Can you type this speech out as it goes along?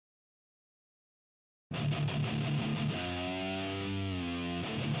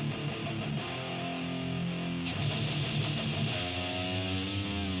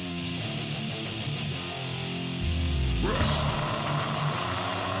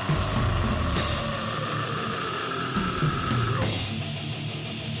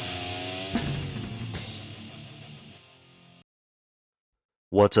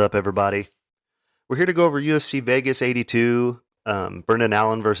What's up, everybody? We're here to go over UFC Vegas 82, Brendan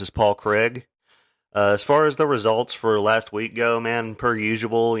Allen versus Paul Craig. As far as the results for last week go, man, per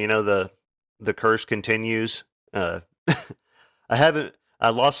usual, the curse continues. I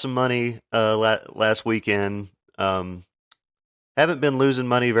lost some money last weekend. Haven't been losing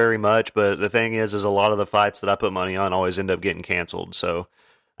money very much, but the thing is a lot of the fights that I put money on always end up getting canceled. So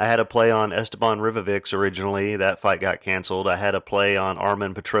I had a play on Esteban Rivovics originally. That fight got canceled. I had a play on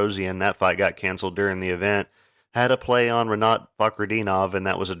Armen Petrosian. That fight got canceled during the event. Had a play on Renat Fakhretdinov, and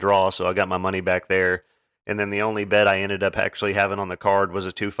that was a draw, so I got my money back there. And then the only bet I ended up actually having on the card was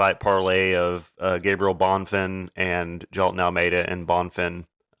a 2-fight parlay of Gabriel Bonfim and Jalton Almeida, and Bonfim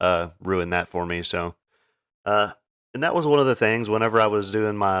ruined that for me. So, and that was one of the things. Whenever I was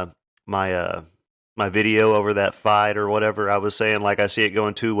doing my video over that fight or whatever, I was saying, like, I see it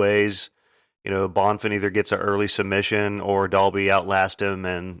going two ways. Bonfim either gets an early submission or Dalby outlasts him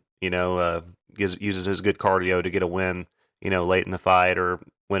and, uses his good cardio to get a win, late in the fight or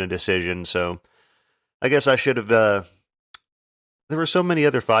win a decision. So I guess I should have, there were so many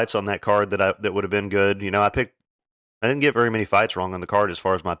other fights on that card that would have been good. I didn't get very many fights wrong on the card as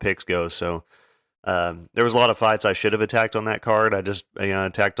far as my picks go. So, there was a lot of fights I should have attacked on that card. I just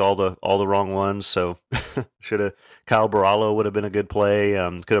attacked all the wrong ones. So should have. Kyle Barallo would have been a good play.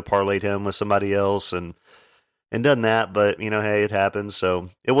 Could have parlayed him with somebody else and done that. But hey, it happens. So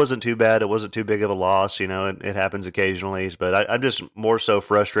it wasn't too bad. It wasn't too big of a loss. It happens occasionally. But I'm just more so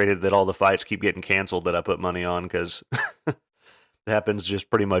frustrated that all the fights keep getting canceled that I put money on, because it happens just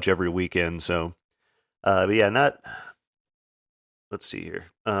pretty much every weekend. So, but yeah, let's see here.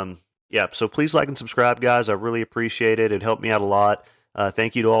 Yeah, so please like and subscribe, guys. I really appreciate it. It helped me out a lot.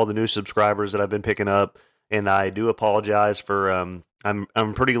 Thank you to all the new subscribers that I've been picking up, and I do apologize for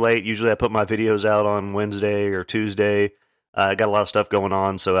I'm pretty late. Usually I put my videos out on Wednesday or Tuesday. I got a lot of stuff going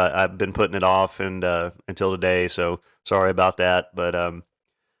on, so I've been putting it off and until today. So sorry about that. But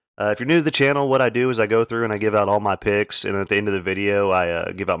if you're new to the channel, what I do is I go through and I give out all my picks, and at the end of the video,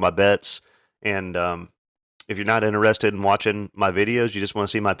 I give out my bets. And if you're not interested in watching my videos, you just want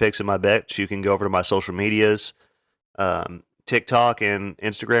to see my picks and my bets, you can go over to my social medias. TikTok and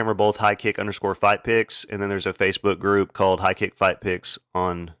Instagram are both highkick_fight picks. And then there's a Facebook group called High Kick Fight Picks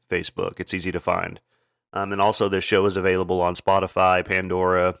on Facebook. It's easy to find. And also this show is available on Spotify,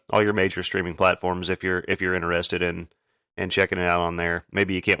 Pandora, all your major streaming platforms if you're interested in checking it out on there.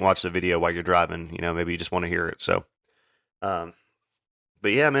 Maybe you can't watch the video while you're driving, maybe you just want to hear it. So,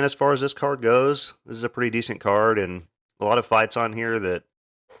 but yeah, man, as far as this card goes, this is a pretty decent card, and a lot of fights on here that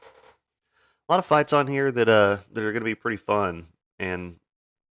are going to be pretty fun. And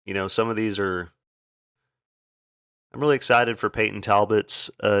some of these are. I'm really excited for Peyton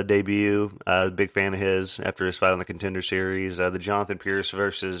Talbot's debut. A big fan of his after his fight on the Contender Series. The Jonathan Pierce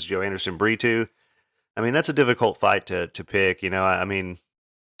versus Joe Anderson Brito. I mean, that's a difficult fight to pick. I mean,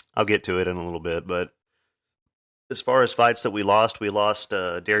 I'll get to it in a little bit, but. As far as fights that we lost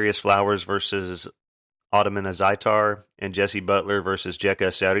Darius Flowers versus Ottoman Azaitar and Jesse Butler versus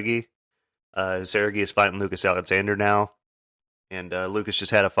Jekka Sergi. Sergi is fighting Lucas Alexander now. And Lucas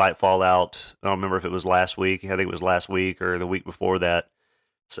just had a fight fall out. I don't remember if it was last week. I think it was last week or the week before that.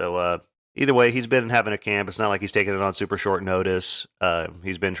 So either way, he's been having a camp. It's not like he's taking it on super short notice.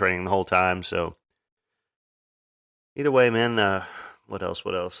 He's been training the whole time. So either way, man, what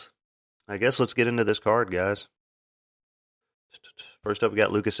else? I guess let's get into this card, guys. First up, we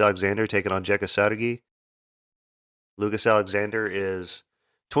got Lucas Alexander taking on Jekka Sergi. Lucas Alexander is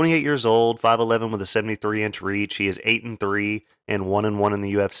 28 years old, 5'11" with a 73-inch reach. He is 8-3 and 1-1 in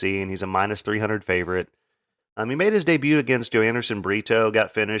the UFC, and he's a -300 favorite. He made his debut against Joe Anderson Brito,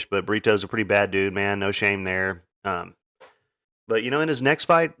 got finished, but Brito's a pretty bad dude, man. No shame there. But, in his next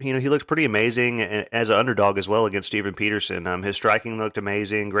fight, he looked pretty amazing as an underdog as well against Steven Peterson. His striking looked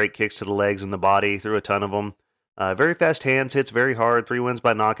amazing, great kicks to the legs and the body, threw a ton of them. Very fast hands, hits very hard, 3 wins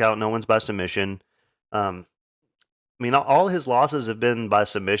by knockout, no wins by submission. I mean, all his losses have been by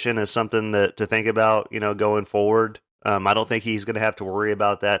submission is something to think about, going forward. I don't think he's going to have to worry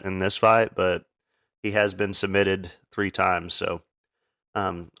about that in this fight, but he has been submitted 3 times. So,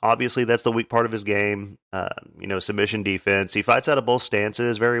 obviously that's the weak part of his game. Submission defense. He fights out of both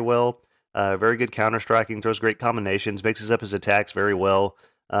stances very well. Very good counter striking, throws great combinations, mixes up his attacks very well.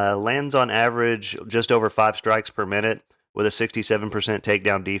 Lands on average just over 5 strikes per minute with a 67%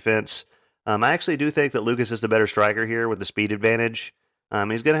 takedown defense. I actually do think that Lucas is the better striker here with the speed advantage.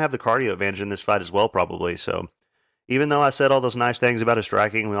 He's going to have the cardio advantage in this fight as well, probably. So even though I said all those nice things about his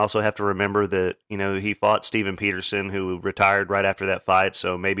striking, we also have to remember that he fought Steven Peterson, who retired right after that fight.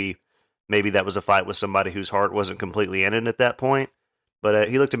 So maybe that was a fight with somebody whose heart wasn't completely in it at that point. But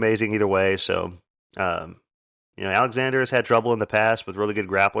he looked amazing either way. So um, Alexander has had trouble in the past with really good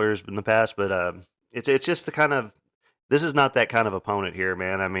grapplers in the past, but it's just the kind of this is not that kind of opponent here,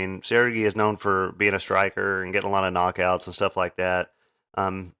 man. I mean, Sergey is known for being a striker and getting a lot of knockouts and stuff like that.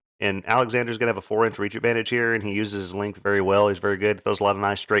 And Alexander's going to have a 4-inch reach advantage here, and he uses his length very well. He's very good. Throws a lot of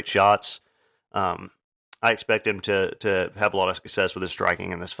nice straight shots. I expect him to have a lot of success with his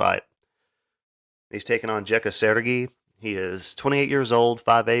striking in this fight. He's taking on Jeka Sergey. He is 28 years old,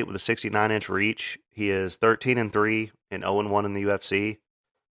 5'8", with a 69-inch reach. He is 13-3 and 0-1 in the UFC.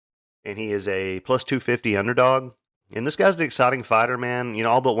 And he is a plus 250 underdog. And this guy's an exciting fighter, man.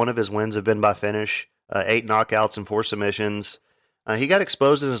 All but one of his wins have been by finish. 8 knockouts and 4 submissions. He got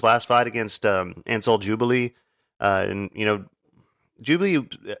exposed in his last fight against Ansel Jubilee. Jubilee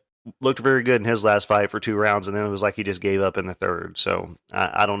looked very good in his last fight for 2 rounds, and then it was like he just gave up in the third. So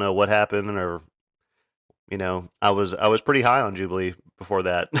I don't know what happened, or I was pretty high on Jubilee before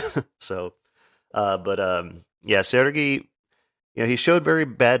that. So, yeah, Sergey, he showed very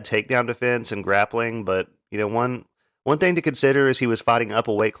bad takedown defense and grappling, but one thing to consider is he was fighting up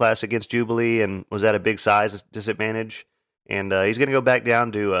a weight class against Jubilee and was at a big size disadvantage. And he's going to go back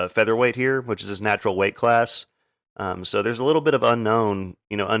down to featherweight here, which is his natural weight class. So there's a little bit of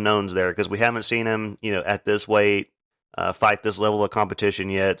unknowns there because we haven't seen him, at this weight fight this level of competition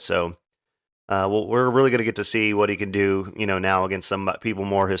yet. So we're really going to get to see what he can do, now against some people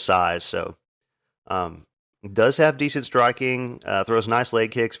more his size. So does have decent striking, throws nice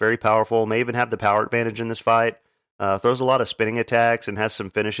leg kicks, very powerful, may even have the power advantage in this fight. Throws a lot of spinning attacks and has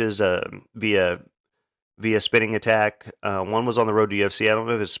some finishes via spinning attack. One was on the road to UFC. I don't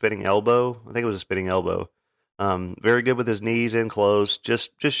know if it's spinning elbow. I think it was a spinning elbow. Very good with his knees in close.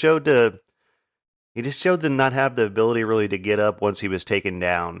 Just showed to not have the ability really to get up once he was taken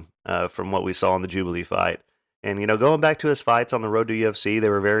down. From what we saw in the Jubilee fight, and going back to his fights on the road to UFC, they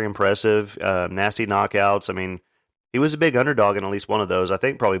were very impressive. Nasty knockouts. I mean, he was a big underdog in at least one of those. I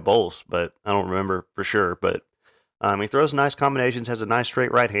think probably both, but I don't remember for sure. But he throws nice combinations, has a nice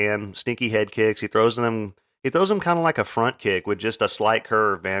straight right hand, sneaky head kicks. He throws them kind of like a front kick with just a slight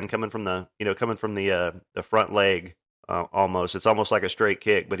curve, man, coming from the front leg almost. It's almost like a straight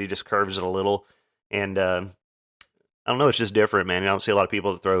kick, but he just curves it a little. And I don't know, it's just different, man. I don't see a lot of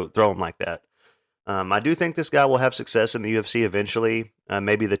people that throw him like that. I do think this guy will have success in the UFC eventually.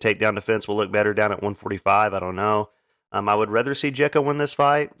 Maybe the takedown defense will look better down at 145. I don't know. I would rather see Jeka win this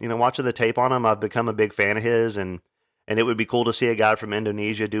fight. Watching the tape on him, I've become a big fan of his, and it would be cool to see a guy from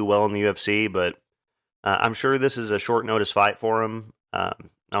Indonesia do well in the UFC, but I'm sure this is a short notice fight for him. I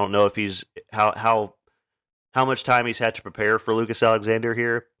don't know if he's how much time he's had to prepare for Lucas Alexander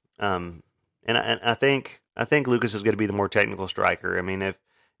here. And I think Lucas is going to be the more technical striker. I mean,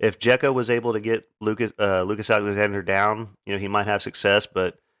 if Jeka was able to get Lucas Alexander down, he might have success.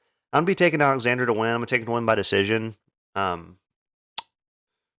 But I'm gonna be taking Alexander to win. I'm gonna take him to win by decision. Yeah,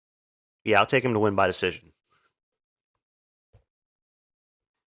 I'll take him to win by decision.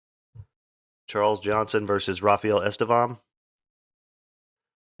 Charles Johnson versus Rafael Estevam.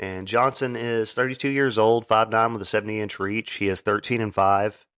 And Johnson is 32 years old, 5'9" with a 70-inch reach. He is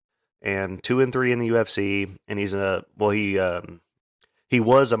 13-5 and 2-3 in the UFC. And he's he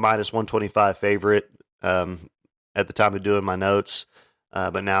was a minus 125 favorite at the time of doing my notes,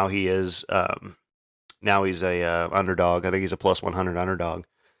 but now he's a underdog. I think he's a plus 100 underdog.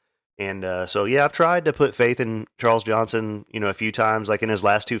 And so, yeah, I've tried to put faith in Charles Johnson, a few times. Like in his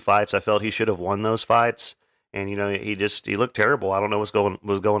last 2 fights, I felt he should have won those fights. And, he looked terrible. I don't know what's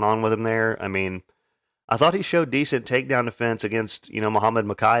going on with him there. I mean, I thought he showed decent takedown defense against, Muhammad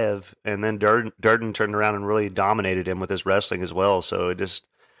Makayev. And then Durden turned around and really dominated him with his wrestling as well. So it just,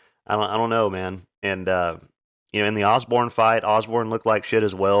 I don't know, man. And, in the Osborne fight, Osborne looked like shit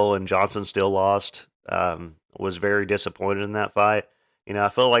as well. And Johnson still lost. Was very disappointed in that fight. I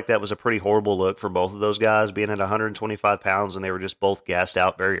felt like that was a pretty horrible look for both of those guys, being at 125 pounds, and they were just both gassed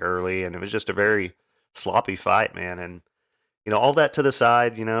out very early, and it was just a very sloppy fight, man. And all that to the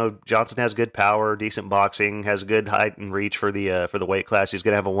side, Johnson has good power, decent boxing, has good height and reach for the weight class. He's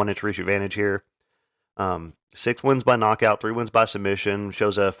going to have a 1-inch reach advantage here. 6 wins by knockout, 3 wins by submission,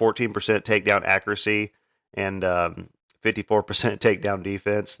 shows a 14% takedown accuracy and 54% takedown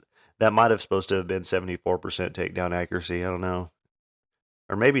defense. That might have supposed to have been 74% takedown accuracy. I don't know.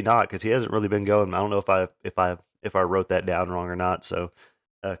 or maybe not because he hasn't really been going. I don't know if I wrote that down wrong or not. So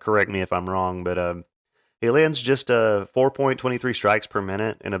correct me if I'm wrong, but he lands just 4.23 strikes per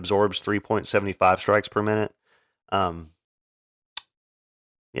minute and absorbs 3.75 strikes per minute. Um,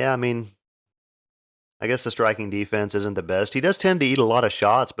 yeah, I mean, I guess the striking defense isn't the best. He does tend to eat a lot of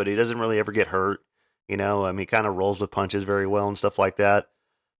shots, but he doesn't really ever get hurt. He kind of rolls with punches very well and stuff like that.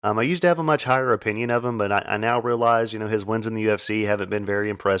 I used to have a much higher opinion of him, but I now realize, his wins in the UFC haven't been very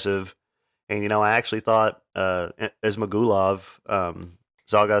impressive. And, I actually thought Ismagulov,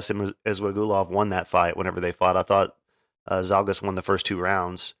 Zalgas Ismagulov won that fight whenever they fought. I thought Zalgas won the first 2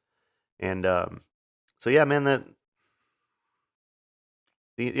 rounds. And so, yeah, man, that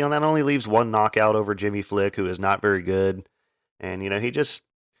only leaves one knockout over Jimmy Flick, who is not very good. And, he just,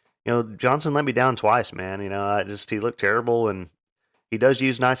 Johnson let me down twice, man. He looked terrible, and he does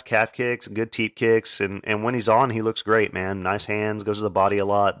use nice calf kicks and good teep kicks, and when he's on, he looks great, man. Nice hands, goes to the body a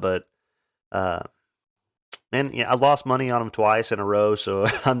lot, but and yeah, I lost money on him twice in a row, so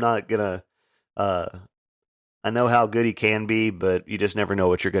I'm not gonna. I know how good he can be, but you just never know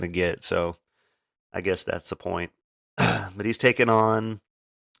what you're gonna get. So I guess that's the point. But he's taken on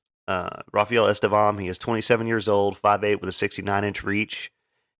Rafael Estevam. He is 27 years old, 5'8", with a 69-inch reach.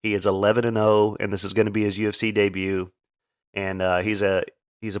 He is 11-0, and this is going to be his UFC debut. And he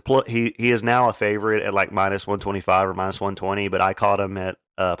is now a favorite at like minus 125 or minus 120, but I caught him at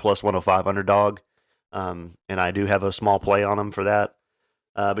plus 105 underdog. And I do have a small play on him for that.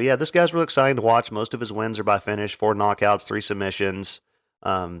 But yeah, this guy's real exciting to watch. Most of his wins are by finish, 4 knockouts, 3 submissions.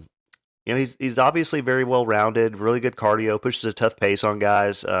 He's obviously very well rounded, really good cardio, pushes a tough pace on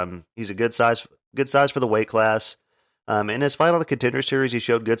guys. He's a good size for the weight class. In his fight on the Contender Series, he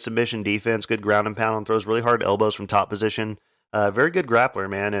showed good submission defense, good ground and pound, and throws really hard elbows from top position. Very good grappler,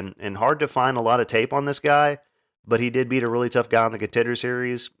 man, and hard to find a lot of tape on this guy. But he did beat a really tough guy on the Contender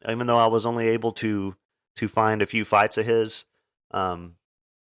Series, even though I was only able to find a few fights of his.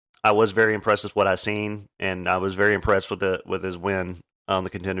 I was very impressed with what I seen, and I was very impressed with his win on the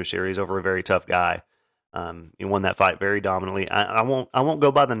Contender Series over a very tough guy. He won that fight very dominantly. I won't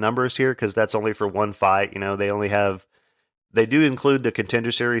go by the numbers here because that's only for one fight. They do include the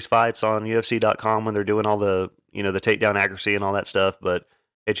Contender Series fights on UFC.com when they're doing all the the takedown accuracy and all that stuff, but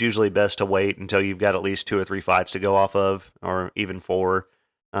it's usually best to wait until you've got at least 2 or 3 fights to go off of, or even 4.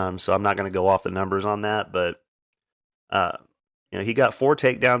 So I'm not going to go off the numbers on that, but he got 4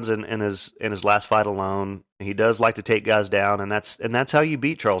 takedowns in his last fight alone. He does like to take guys down, and that's how you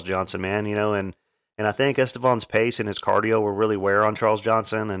beat Charles Johnson, man. And I think Estevan's pace and his cardio will really wear on Charles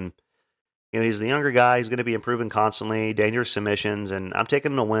Johnson, and he's the younger guy. He's going to be improving constantly, dangerous submissions, and I'm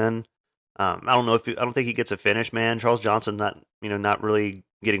taking him to win. I don't think he gets a finish, man. Charles Johnson's not really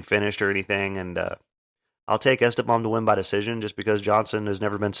getting finished or anything, and I'll take Esteban to win by decision just because Johnson has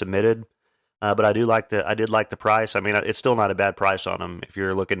never been submitted. But I did like the price. I mean, it's still not a bad price on him if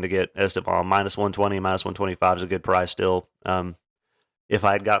you're looking to get Esteban. Minus 120, minus 125 is a good price still. If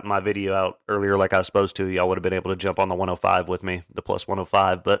I had gotten my video out earlier like I was supposed to, y'all would have been able to jump on the 105 with me, the plus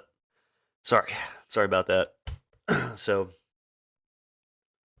 105. But sorry about that. So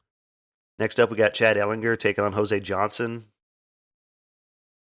next up, we got Chad Ellinger taking on Jose Johnson.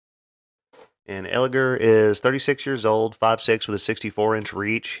 And Ellinger is 36 years old, 5'6", with a 64-inch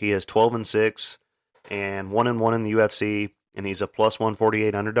reach. He is 12-6 and 1-1 in the UFC, and he's a plus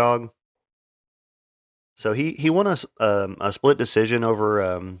 148 underdog. So he won a split decision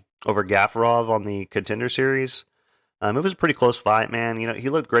over Gafarov on the Contender Series. It was a pretty close fight, man. He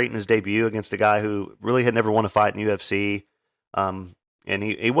looked great in his debut against a guy who really had never won a fight in UFC. And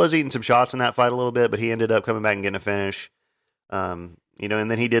he was eating some shots in that fight a little bit, but he ended up coming back and getting a finish. And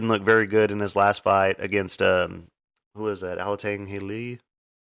then he didn't look very good in his last fight against who was that? Alatang Haley.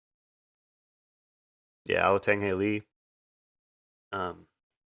 Yeah, Alatang Haley.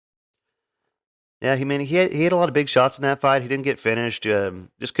 Yeah, he had a lot of big shots in that fight. He didn't get finished.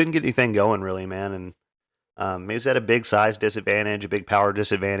 Just couldn't get anything going really, man. And he was at a big size disadvantage, a big power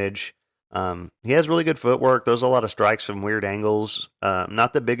disadvantage. He has really good footwork. Throws a lot of strikes from weird angles.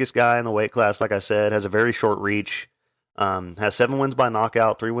 Not the biggest guy in the weight class, like I said. Has a very short reach. Has 7 wins by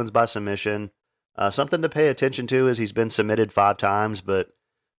knockout, 3 wins by submission. Something to pay attention to is he's been submitted 5 times, but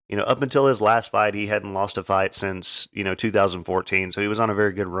up until his last fight, he hadn't lost a fight since 2014. So he was on a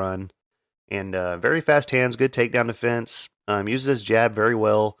very good run. And very fast hands, good takedown defense. Uses his jab very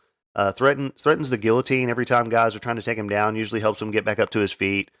well. Threatens the guillotine every time guys are trying to take him down. Usually helps him get back up to his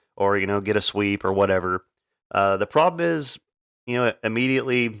feet or get a sweep or whatever. The problem is,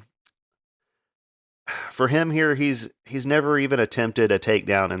 immediately for him here, he's never even attempted a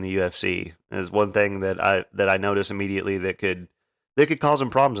takedown in the UFC. Is one thing that I notice immediately that could they could cause him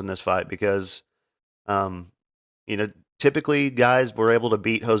problems in this fight because, um, you know, typically guys were able to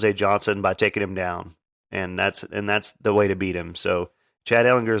beat Jose Johnson by taking him down, and that's the way to beat him. So Chad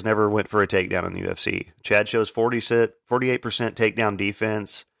Ellinger's never went for a takedown in the UFC. Chad shows 48% takedown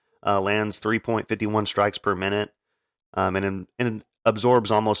defense, lands 3.51 strikes per minute, and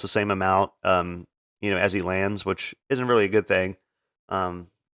absorbs almost the same amount, as he lands, which isn't really a good thing. Um,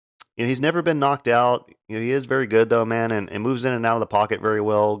 he's never been knocked out. He is very good though, man, and moves in and out of the pocket very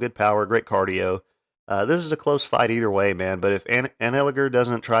well. Good power, great cardio. This is a close fight either way, man. But if Aneliger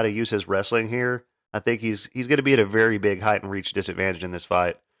doesn't try to use his wrestling here, I think he's going to be at a very big height and reach disadvantage in this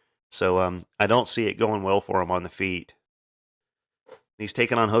fight. So I don't see it going well for him on the feet. He's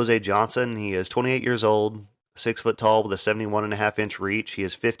taking on Jose Johnson. He is 28 years old, 6 foot tall with a 71.5 inch reach. He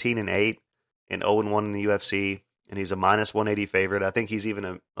is 15-8 and 0-1 in the UFC, and he's a minus 180 favorite. I think he's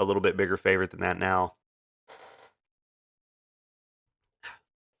even a little bit bigger favorite than that now.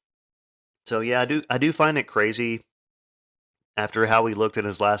 So yeah, I do find it crazy after how he looked in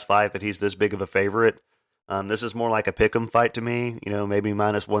his last fight that he's this big of a favorite. This is more like a pick'em fight to me. Maybe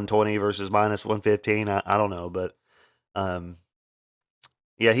minus 120 versus minus 115. I don't know, but um,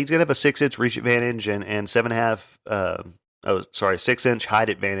 yeah, he's gonna have a 6 inch reach advantage and 7.5. 6 inch height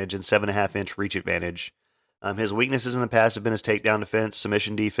advantage and 7.5 inch reach advantage. His weaknesses in the past have been his takedown defense,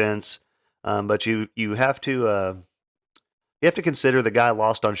 submission defense. But you have to consider the guy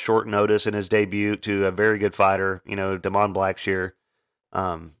lost on short notice in his debut to a very good fighter, Damon Blackshear.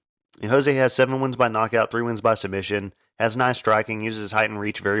 Um, Jose has 7 wins by knockout, 3 wins by submission, has nice striking, uses his height and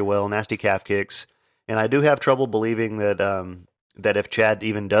reach very well, nasty calf kicks. And I do have trouble believing that if Chad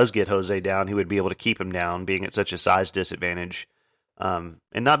even does get Jose down, he would be able to keep him down, being at such a size disadvantage, and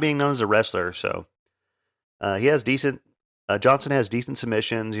not being known as a wrestler. So he has decent. Johnson has decent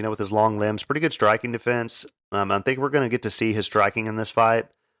submissions, with his long limbs, pretty good striking defense. I think we're going to get to see his striking in this fight.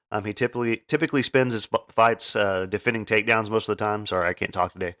 He typically spends his fights defending takedowns most of the time. Sorry, I can't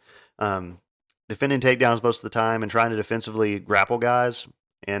talk today. Defending takedowns most of the time and trying to defensively grapple guys.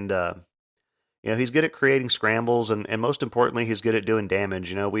 And he's good at creating scrambles, and most importantly, he's good at doing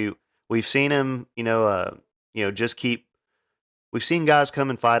damage. We've seen him, just keep. We've seen guys come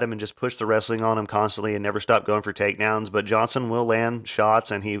and fight him and just push the wrestling on him constantly and never stop going for takedowns. But Johnson will land shots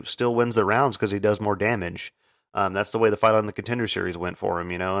and he still wins the rounds because he does more damage. That's the way the fight on the Contender Series went for him.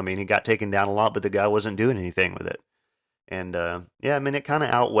 He got taken down a lot, but the guy wasn't doing anything with it. And it kind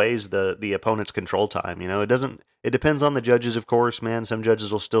of outweighs the opponent's control time. It doesn't. It depends on the judges, of course. Man, some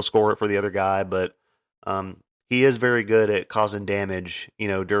judges will still score it for the other guy, but he is very good at causing damage.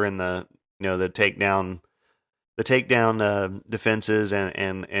 During the takedown. The takedown defenses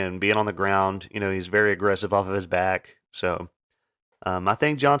and being on the ground. He's very aggressive off of his back. So I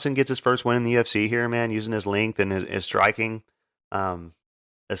think Johnson gets his first win in the UFC here, man, using his length and his striking.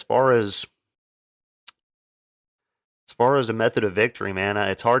 As far as a method of victory, man,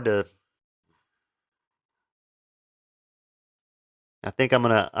 it's hard to. I think I'm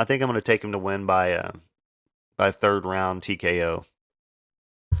gonna take him to win by third round TKO.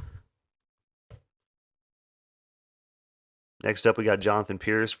 Next up, we got Jonathan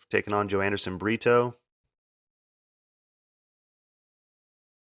Pierce taking on Joanderson Brito,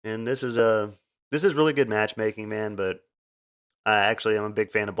 and this is really good matchmaking, man. But I'm a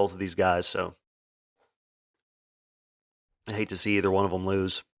big fan of both of these guys, so I hate to see either one of them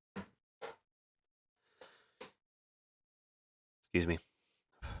lose. Excuse me.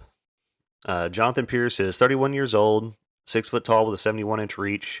 Jonathan Pierce is 31 years old, 6 foot tall with a 71-inch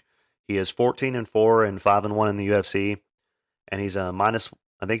reach. He is 14-4 and 5-1 in the UFC. And he's a minus.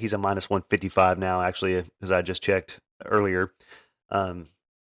 I think he's a minus 155 now, actually, as I just checked earlier.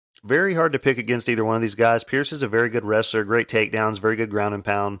 Very hard to pick against either one of these guys. Pierce is a very good wrestler, great takedowns, very good ground and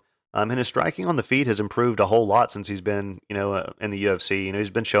pound. And his striking on the feet has improved a whole lot since he's been, in the UFC. He's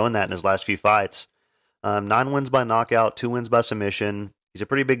been showing that in his last few fights. 9 wins by knockout, 2 wins by submission. He's a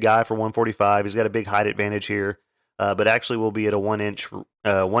pretty big guy for 145. He's got a big height advantage here, but actually will be at a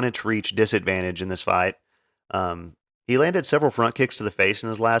 1-inch reach disadvantage in this fight. He landed several front kicks to the face in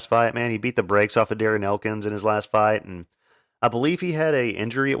his last fight, man. He beat the brakes off of Darren Elkins in his last fight, and I believe he had a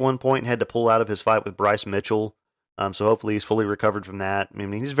injury at one point and had to pull out of his fight with Bryce Mitchell. So hopefully he's fully recovered from that.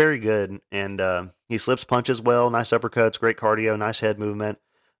 He's very good, and he slips punches well, nice uppercuts, great cardio, nice head movement.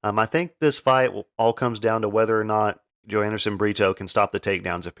 I think this fight all comes down to whether or not Joanderson Brito can stop the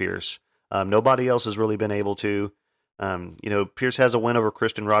takedowns of Pierce. Nobody else has really been able to. Pierce has a win over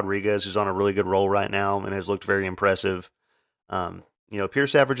Christian Rodriguez, who's on a really good roll right now and has looked very impressive.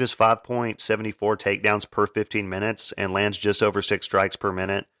 Pierce averages 5.74 takedowns per 15 minutes and lands just over 6 strikes per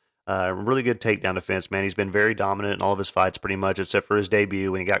minute. Really good takedown defense, man. He's been very dominant in all of his fights, pretty much, except for his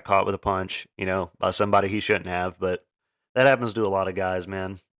debut when he got caught with a punch, by somebody he shouldn't have. But that happens to a lot of guys,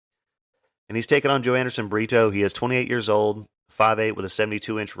 man. And he's taking on Joe Anderson Brito. He is 28 years old, 5'8" with a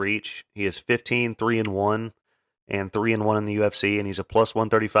 72-inch reach. He is 15, 3-1, and 3-1 in the UFC, and he's a plus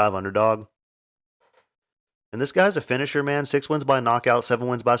 135 underdog. And this guy's a finisher, man. 6 wins by knockout, 7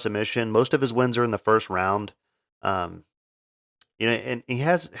 wins by submission. Most of his wins are in the first round. Um, and he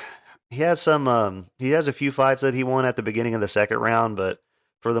has a few fights that he won at the beginning of the second round, but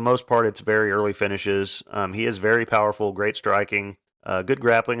for the most part, it's very early finishes. He is very powerful, great striking, good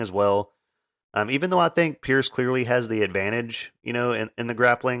grappling as well. Even though I think Pierce clearly has the advantage, in the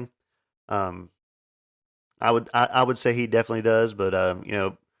grappling, um, I would say he definitely does, but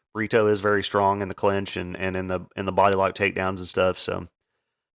Brito is very strong in the clinch and in the body lock takedowns and stuff. So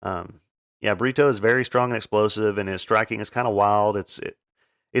yeah, Brito is very strong and explosive, and his striking is kind of wild.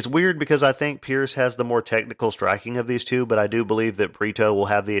 It's weird because I think Pierce has the more technical striking of these two, but I do believe that Brito will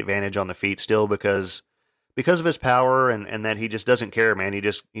have the advantage on the feet still because of his power and that he just doesn't care, man. He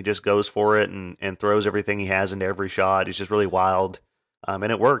just goes for it and throws everything he has into every shot. He's just really wild,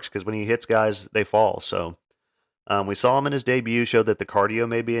 and it works because when he hits guys, they fall. So we saw him in his debut, showed that the cardio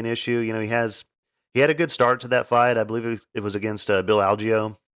may be an issue. He had a good start to that fight. I believe it was against Bill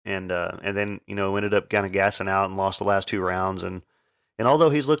Algeo, and then ended up kind of gassing out and lost the last 2 rounds. And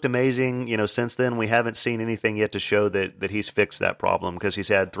although he's looked amazing, since then we haven't seen anything yet to show that he's fixed that problem because he's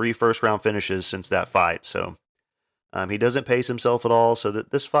had 3 first round finishes since that fight. So he doesn't pace himself at all. So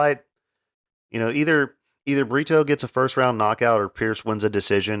that this fight, either Brito gets a first round knockout or Pierce wins a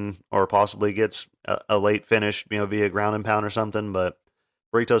decision or possibly gets a late finish, via ground and pound or something. But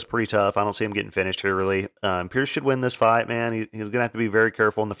Brito's pretty tough. I don't see him getting finished here really. Pierce should win this fight, man. He's gonna have to be very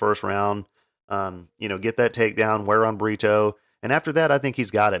careful in the first round. Get that takedown, wear on Brito. And after that, I think he's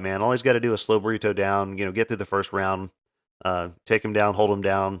got it, man. All he's got to do is slow Burrito down, get through the first round, take him down, hold him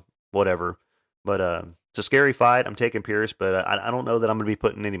down, whatever. But it's a scary fight. I'm taking Pierce, but I don't know that I'm going to be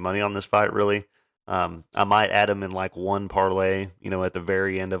putting any money on this fight, really. I might add him in like one parlay, at the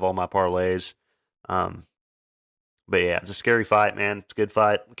very end of all my parlays. Um, but yeah, it's a scary fight, man. It's a good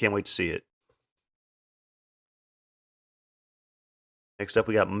fight. Can't wait to see it. Next up,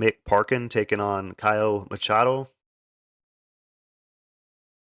 we got Mick Parkin taking on Caio Machado.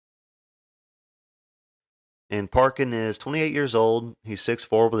 And Parkin is 28 years old. He's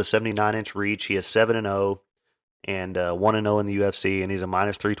 6'4" with a 79-inch reach. He is 7-0 and 1-0 in the UFC, and he's a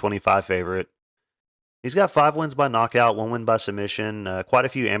minus 325 favorite. He's got 5 wins by knockout, 1 win by submission, quite a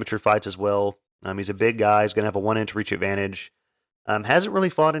few amateur fights as well. He's a big guy. He's going to have a 1-inch reach advantage. Hasn't really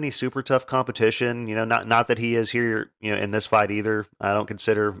fought any super tough competition. Not that he is here, in this fight either. I don't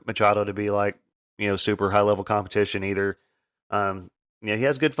consider Machado to be like, super high level competition either. He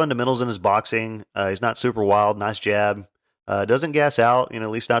has good fundamentals in his boxing. He's not super wild. Nice jab. Doesn't gas out. At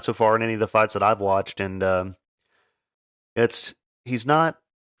least not so far in any of the fights that I've watched. And it's he's not.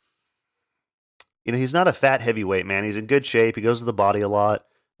 He's not a fat heavyweight, man. He's in good shape. He goes to the body a lot.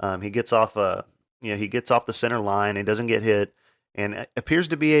 He gets off he gets off the center line. He doesn't get hit, and appears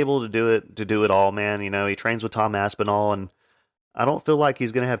to be able to do it all, man. He trains with Tom Aspinall, and I don't feel like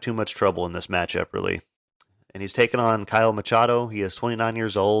he's going to have too much trouble in this matchup, really. And he's taking on Caio Machado. He is 29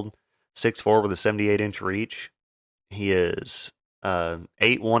 years old, 6'4" with a 78-inch reach. He is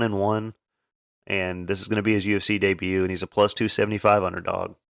 8-1-1, and this is going to be his UFC debut, and he's a plus 275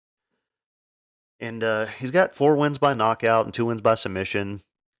 underdog. And he's got 4 wins by knockout and 2 wins by submission.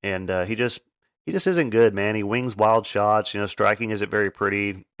 And he just isn't good, man. He wings wild shots. Striking isn't very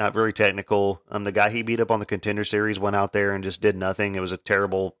pretty, not very technical. The guy he beat up on the Contender Series went out there and just did nothing. It was a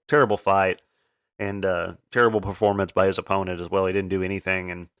terrible, terrible fight and terrible performance by his opponent as well. He didn't do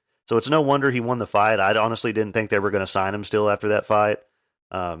anything, and so it's no wonder he won the fight. I honestly didn't think they were going to sign him still after that fight.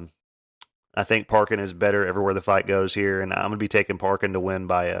 I think Parkin is better everywhere the fight goes here, and I'm going to be taking Parkin to win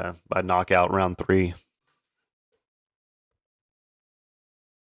by knockout round 3.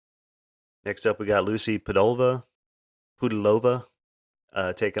 Next up, we got Lucy Pudilova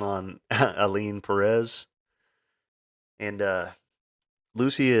taking on Aline Perez. And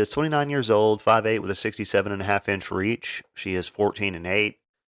Lucy is 29 years old, 5'8" with a 67.5-inch reach. She is 14-8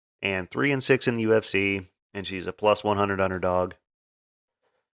 and 3-6 in the UFC, and she's a plus 100 underdog.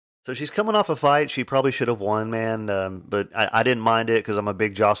 So she's coming off a fight she probably should have won, man. But I didn't mind it because I'm a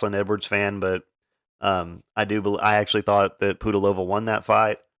big Jocelyn Edwards fan. But I actually thought that Pudilova won that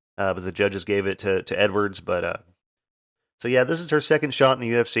fight, but the judges gave it to Edwards. But so yeah, this is her second shot in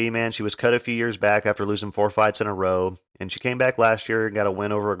the UFC, man. She was cut a few years back after losing 4 fights in a row, and she came back last year and got a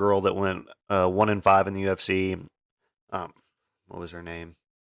win over a girl that went 1-5 in the UFC. What was her name?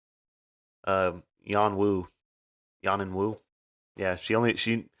 Yan Wu, Yan and Wu. Yeah, she.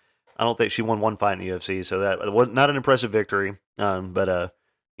 I don't think she won one fight in the UFC, so that was not an impressive victory. But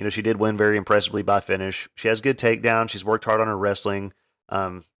she did win very impressively by finish. She has good takedown. She's worked hard on her wrestling.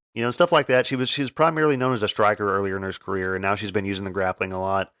 Um, stuff like that. She was primarily known as a striker earlier in her career, and now she's been using the grappling a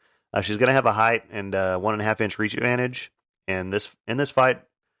lot. She's going to have a height and 1.5 inch reach advantage. And in this fight,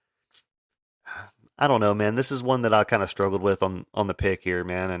 I don't know, man. This is one that I kind of struggled with on the pick here,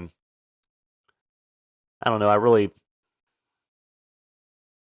 man. And I don't know. I really,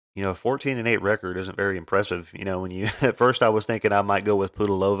 14-8 record isn't very impressive. When you at first I was thinking I might go with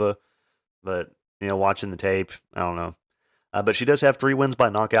Pudilova, but watching the tape, I don't know. But she does have 3 wins by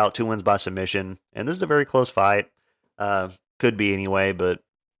knockout, 2 wins by submission, and this is a very close fight. Could be anyway, but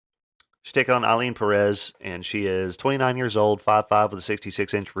she's taking on Eileen Perez, and she is 29 years old, 5'5" with a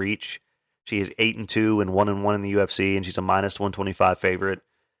 66-inch reach. She is 8-2 and 1-1 in the UFC, and she's a minus 125 favorite.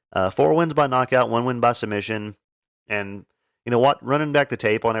 4 wins by knockout, 1 win by submission, and you know what? Running back the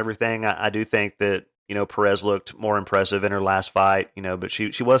tape on everything, I do think that Perez looked more impressive in her last fight. But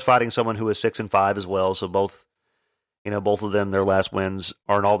she was fighting someone who was 6-5 as well, so both of them, their last wins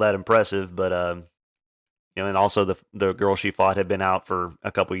aren't all that impressive. But and also the girl she fought had been out for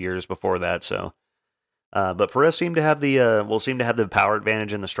a couple years before that. So, but Perez seemed to have the power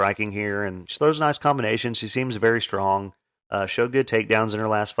advantage in the striking here, and she throws nice combinations. She seems very strong. Showed good takedowns in her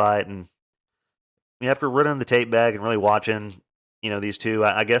last fight, and after running the tape back and really watching, these two,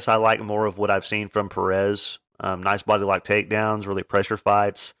 I guess I like more of what I've seen from Perez. Nice body lock takedowns, really pressure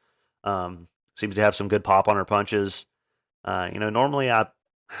fights. Seems to have some good pop on her punches. Normally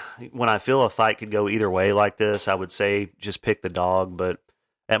when I feel a fight could go either way like this, I would say just pick the dog. But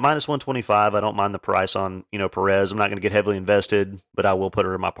at minus 125, I don't mind the price on, Perez. I'm not going to get heavily invested, but I will put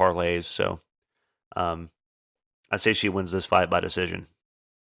her in my parlays. So I say she wins this fight by decision.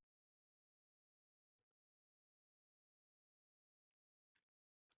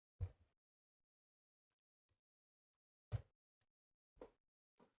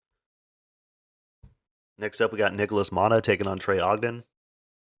 Next up, we got Nicholas Mata taking on Trey Ogden.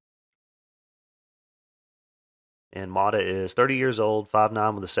 And Mata is 30 years old,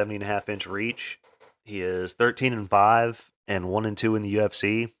 5'9" with a 70.5 inch reach. He is 13-5 and 1-2 in the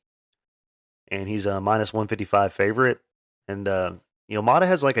UFC. And he's a minus 155 favorite. And, Mata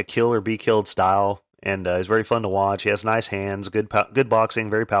has like a kill or be killed style. And he's very fun to watch. He has nice hands, good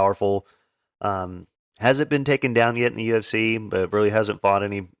boxing, very powerful. Hasn't been taken down yet in the UFC, but really hasn't fought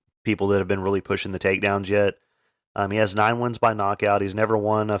any people that have been really pushing the takedowns yet. He has 9 wins by knockout. He's never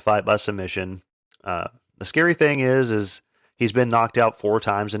won a fight by submission. The scary thing is he's been knocked out 4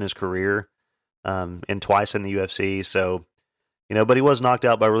 times in his career, and twice in the UFC. So, but he was knocked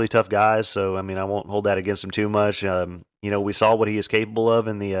out by really tough guys. So, I won't hold that against him too much. We saw what he is capable of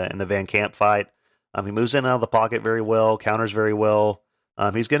in the Van Camp fight. He moves in and out of the pocket very well, counters very well.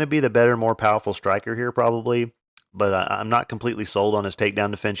 He's going to be the better, more powerful striker here probably, but I'm not completely sold on his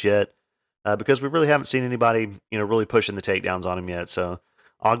takedown defense yet because we really haven't seen anybody, really pushing the takedowns on him yet. So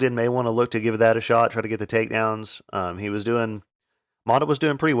Ogden may want to look to give that a shot, try to get the takedowns. Mata was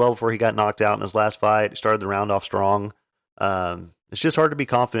doing pretty well before he got knocked out in his last fight. He started the round off strong. It's just hard to be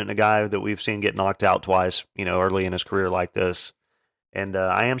confident in a guy that we've seen get knocked out twice, early in his career like this. And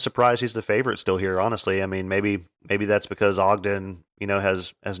I am surprised he's the favorite still here, honestly. Maybe that's because Ogden,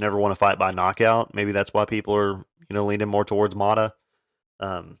 has never won a fight by knockout. Maybe that's why people are, leaning more towards Mata.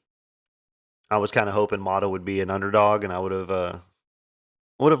 I was kind of hoping Mata would be an underdog, and I wouldn't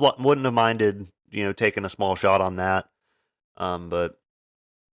have minded, taking a small shot on that. But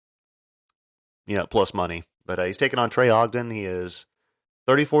plus money. But he's taking on Trey Ogden. He is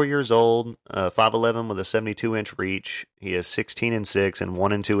 34 years old, 5'11" with a 72-inch reach. He is 16-6 and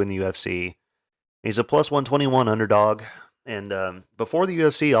 1-2 in the UFC. He's a plus 121 underdog. And before the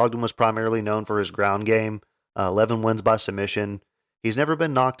UFC, Ogden was primarily known for his ground game, 11 wins by submission. He's never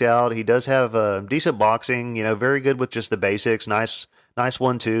been knocked out. He does have decent boxing, very good with just the basics. Nice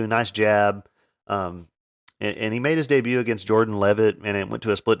 1-2, nice jab. And he made his debut against Jordan Levitt, and it went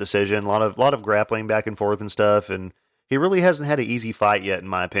to a split decision. A lot of grappling back and forth and stuff. And he really hasn't had an easy fight yet, in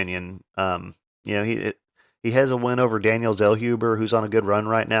my opinion. He has a win over Daniel Zellhuber, who's on a good run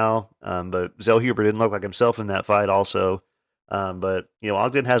right now. But Zellhuber didn't look like himself in that fight, also. But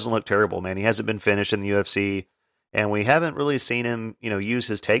Ogden hasn't looked terrible, man. He hasn't been finished in the UFC, and we haven't really seen him, use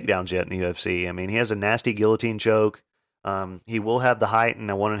his takedowns yet in the UFC. He has a nasty guillotine choke. He will have the height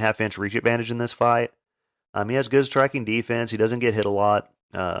and a 1.5 inch reach advantage in this fight. He has good striking defense. He doesn't get hit a lot.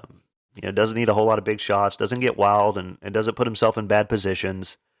 Doesn't need a whole lot of big shots. Doesn't get wild, and doesn't put himself in bad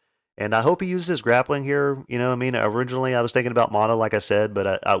positions. And I hope he uses his grappling here. I mean, originally I was thinking about Mata, like I said,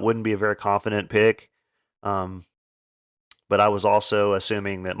 but I wouldn't be a very confident pick. Um, but I was also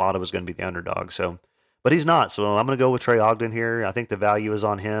assuming that Mata was going to be the underdog. So, but he's not. So I'm going to go with Trey Ogden here. I think the value is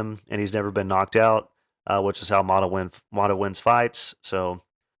on him, and he's never been knocked out, which is how Mata wins fights. So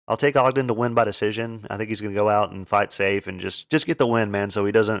I'll take Ogden to win by decision. I think he's going to go out and fight safe and just get the win, man. So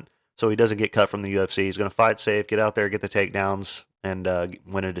he doesn't get cut from the UFC. He's going to fight safe, get out there, get the takedowns, and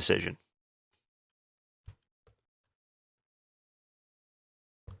win a decision.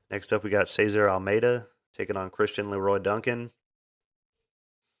 Next up, we got Cesar Almeida taking on Christian Leroy Duncan.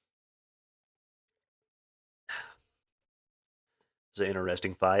 It's an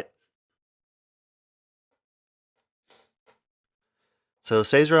interesting fight. So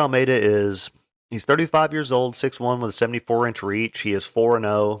Cesar Almeida he's 35 years old, 6'1", with a 74-inch reach. He is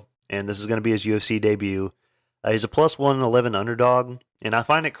 4-0, and this is going to be his UFC debut. He's a plus 111 underdog, and I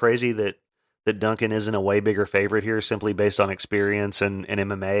find it crazy that Duncan isn't a way bigger favorite here simply based on experience and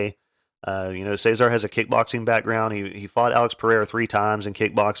MMA. Cesar has a kickboxing background. He fought Alex Pereira 3 times in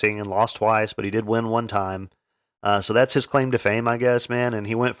kickboxing and lost twice, but he did win 1 time. So that's his claim to fame, I guess, man. And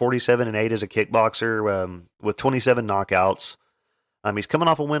he went 47-8 as a kickboxer with 27 knockouts. He's coming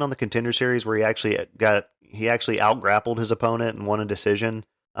off a win on the Contender Series where he actually out grappled his opponent and won a decision.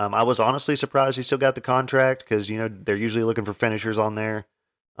 I was honestly surprised he still got the contract because they're usually looking for finishers on there.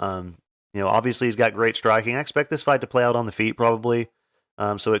 Obviously he's got great striking. I expect this fight to play out on the feet probably.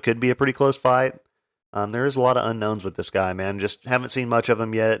 So it could be a pretty close fight. There is a lot of unknowns with this guy, man. Just haven't seen much of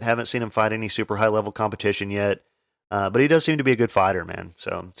him yet. Haven't seen him fight any super high level competition yet. But he does seem to be a good fighter, man.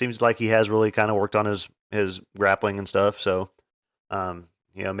 So it seems like he has really kind of worked on his grappling and stuff. So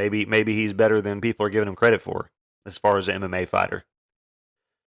maybe he's better than people are giving him credit for as far as an MMA fighter.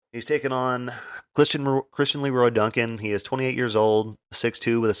 He's taken on Christian Leroy Duncan. He is 28 years old,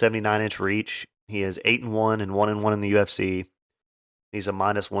 6'2", with a 79-inch reach. He is 8-1 and 1-1 in the UFC. He's a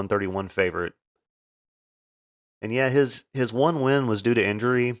minus 131 favorite. And yeah, his one win was due to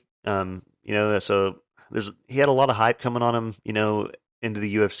injury. So he had a lot of hype coming on him, into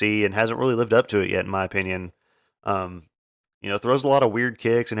the UFC and hasn't really lived up to it yet, in my opinion. Throws a lot of weird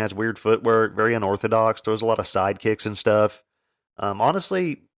kicks and has weird footwork, very unorthodox, throws a lot of side kicks and stuff.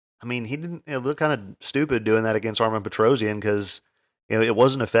 Honestly, I mean, he didn't look kind of stupid doing that against Armen Petrosyan because it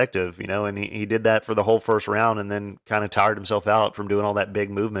wasn't effective, and he did that for the whole first round and then kind of tired himself out from doing all that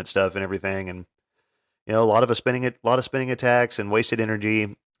big movement stuff and everything. And a lot of spinning attacks and wasted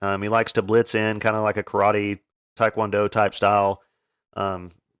energy. He likes to blitz in, kind of like a karate, taekwondo type style.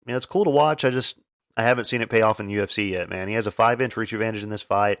 It's cool to watch. I haven't seen it pay off in the UFC yet, man. He has a 5-inch reach advantage in this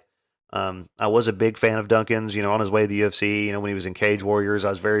fight. I was a big fan of Duncan's, on his way to the UFC. When he was in Cage Warriors, I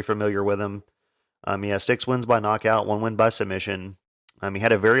was very familiar with him. He has 6 wins by knockout, 1 win by submission. He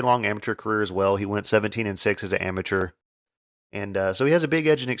had a very long amateur career as well. He went 17-6 as an amateur. And so he has a big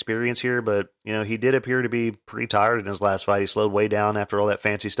edge in experience here, but, he did appear to be pretty tired in his last fight. He slowed way down after all that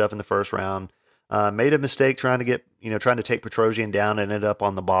fancy stuff in the first round. Made a mistake trying to take Petrosyan down and ended up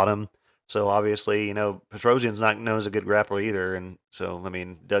on the bottom. So obviously, Petrosyan's not known as a good grappler either. And so, I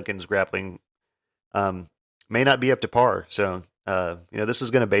mean, Duncan's grappling may not be up to par. So, this is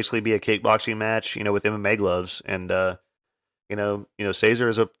going to basically be a kickboxing match, with MMA gloves. And, Cesar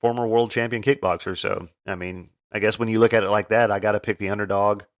is a former world champion kickboxer. So, I mean, I guess when you look at it like that, I got to pick the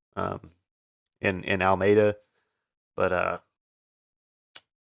underdog in Almeida. But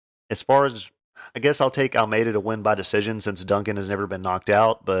as far as, I guess I'll take Almeida to win by decision since Duncan has never been knocked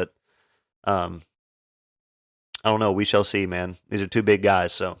out. But I don't know. We shall see, man. These are 2 big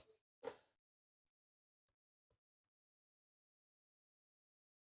guys, so.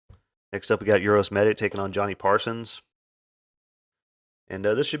 Next up, we got Euros Medic taking on Johnny Parsons. And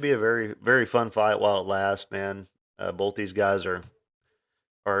this should be a very, very fun fight while it lasts, man. Both these guys are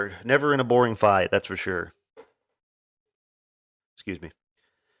never in a boring fight, that's for sure. Excuse me.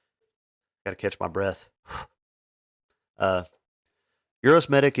 Got to catch my breath. Euros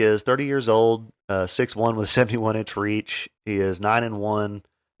Medic is 30 years old, 6'1" with a 71-inch reach. He is 9-1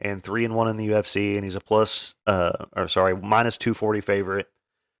 and 3-1 in the UFC, and he's a minus 240 favorite.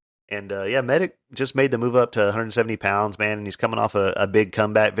 And Medic just made the move up to 170 pounds, man, and he's coming off a big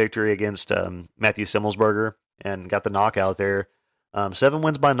comeback victory against Matthew Simmelsberger and got the knockout there. 7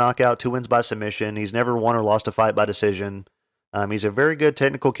 wins by knockout, 2 wins by submission. He's never won or lost a fight by decision. He's a very good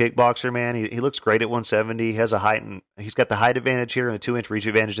technical kickboxer, man. He looks great at 170. He has he's got the height advantage here and a 2-inch reach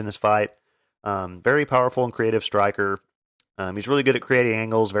advantage in this fight. Very powerful and creative striker. He's really good at creating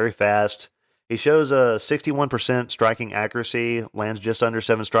angles, very fast. He shows a 61% striking accuracy, lands just under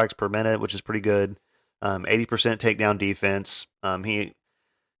 7 strikes per minute, which is pretty good. 80% takedown defense. He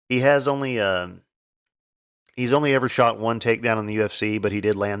he has only he's only ever shot one takedown in the UFC, but he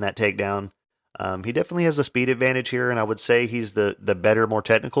did land that takedown. He definitely has the speed advantage here, and I would say he's the better, more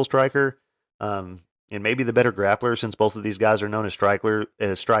technical striker, and maybe the better grappler since both of these guys are known as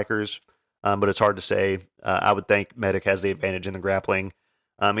strikers. But it's hard to say. I would think Medic has the advantage in the grappling.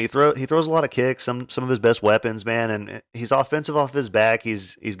 He throws a lot of kicks, some of his best weapons, man, and he's offensive off his back.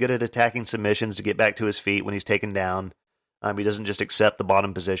 He's good at attacking submissions to get back to his feet when he's taken down. He doesn't just accept the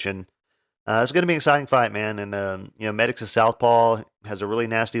bottom position. It's going to be an exciting fight, man. And Medic's a southpaw, has a really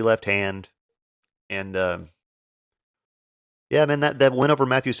nasty left hand, and yeah, man, that win over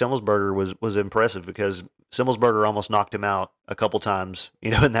Matthew Simmelsberger was impressive because Simmelsberger almost knocked him out a couple times,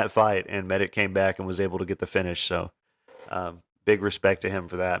 in that fight, and Medic came back and was able to get the finish. So, big respect to him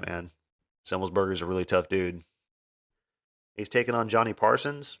for that, man. Simmelsberger's a really tough dude. He's taking on Johnny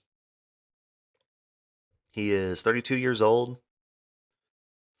Parsons. He is 32 years old,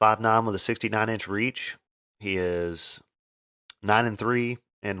 5'9" with a 69-inch reach. He is 9-3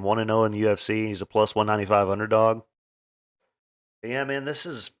 and 1-0 in the UFC. He's a plus 195 underdog. Yeah, man,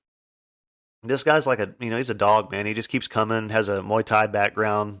 this guy's like he's a dog, man. He just keeps coming. Has a Muay Thai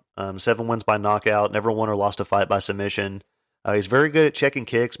background. 7 wins by knockout. Never won or lost a fight by submission. He's very good at checking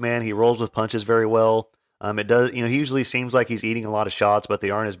kicks, man. He rolls with punches very well. He usually seems like he's eating a lot of shots, but they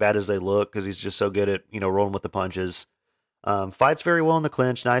aren't as bad as they look because he's just so good at rolling with the punches. Fights very well in the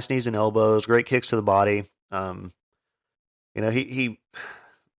clinch. Nice knees and elbows. Great kicks to the body.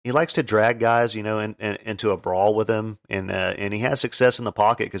 He likes to drag guys, into a brawl with him, and he has success in the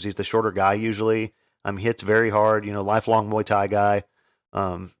pocket because he's the shorter guy usually. He hits very hard, lifelong Muay Thai guy,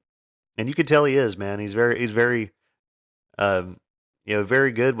 and you can tell he is, man. He's very,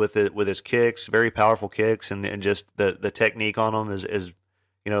 very good with his kicks, very powerful kicks, and just the technique on them is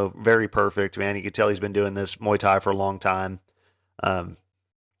very perfect, man. You can tell he's been doing this Muay Thai for a long time.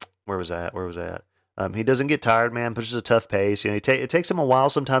 Where was that? He doesn't get tired, man. Pushes a tough pace. It takes him a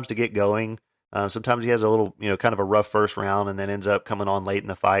while sometimes to get going. Sometimes he has a little, kind of a rough first round, and then ends up coming on late in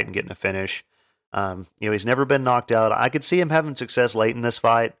the fight and getting a finish. He's never been knocked out. I could see him having success late in this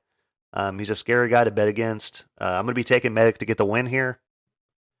fight. He's a scary guy to bet against. I'm going to be taking Medic to get the win here.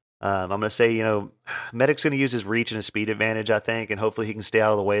 I'm going to say, Medic's going to use his reach and his speed advantage, I think, and hopefully he can stay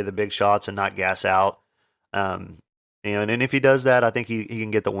out of the way of the big shots and not gas out. And then if he does that, I think he can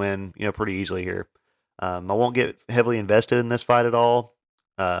get the win, pretty easily here. I won't get heavily invested in this fight at all.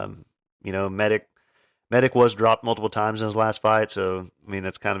 Medic was dropped multiple times in his last fight, so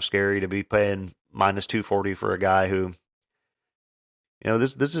that's kind of scary to be paying minus 240 for a guy who,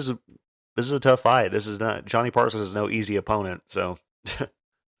 this is a tough fight. This is not Johnny Parsons is no easy opponent, so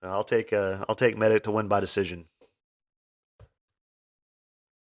I'll take Medic to win by decision.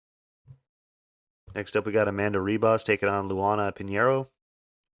 Next up, we got Amanda Ribas taking on Luana Pinheiro.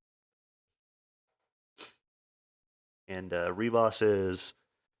 And Ribas is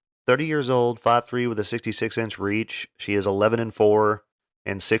 30 years old, 5'3" with a 66-inch reach. She is 11-4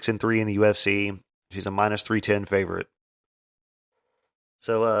 and 6-3 in the UFC. She's a minus 310 favorite.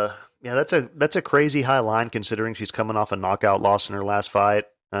 So, that's a crazy high line considering she's coming off a knockout loss in her last fight.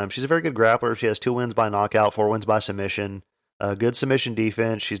 She's a very good grappler. She has 2 wins by knockout, 4 wins by submission. Good submission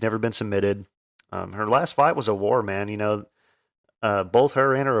defense. She's never been submitted. Her last fight was a war, man. Both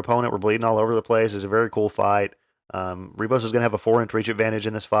her and her opponent were bleeding all over the place. It was a very cool fight. Ribas is going to have a 4-inch reach advantage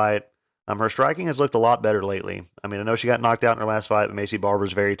in this fight. Her striking has looked a lot better lately. I know she got knocked out in her last fight, but Macy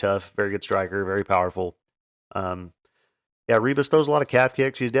Barber's very tough, very good striker, very powerful. Ribas throws a lot of calf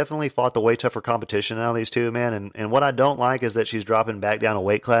kicks. She's definitely fought the way tougher competition out of these two, man. And what I don't like is that she's dropping back down a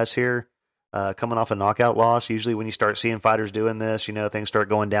weight class here, coming off a knockout loss. Usually when you start seeing fighters doing this, things start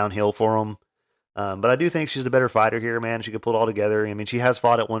going downhill for them. But I do think she's the better fighter here, man. She could pull it all together. She has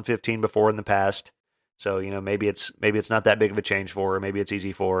fought at 115 before in the past. So, maybe it's not that big of a change for her. Maybe it's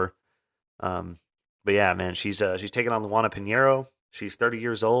easy for her. But yeah, man, she's taking on Luana Pinheiro. She's 30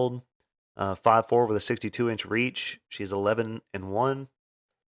 years old, 5'4" with a 62-inch reach. She's 11-1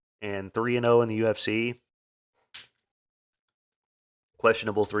 and 3-0 in the UFC.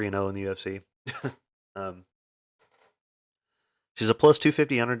 Questionable 3-0 in the UFC. She's a plus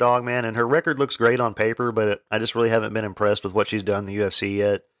 250 underdog, man, and her record looks great on paper, but I just really haven't been impressed with what she's done in the UFC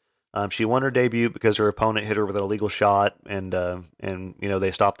yet. She won her debut because her opponent hit her with an illegal shot, and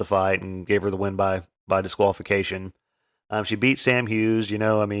they stopped the fight and gave her the win by disqualification. She beat Sam Hughes.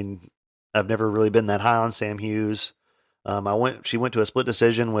 I've never really been that high on Sam Hughes. She went to a split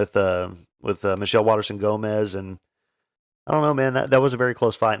decision with Michelle Waterson Gomez, and I don't know, man. That was a very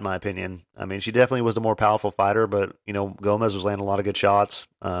close fight in my opinion. She definitely was the more powerful fighter, but Gomez was landing a lot of good shots.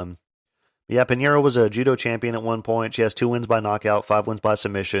 Yeah, Pinheiro was a judo champion at one point. She has 2 wins by knockout, 5 wins by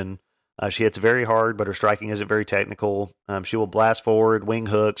submission. She hits very hard, but her striking isn't very technical. She will blast forward, wing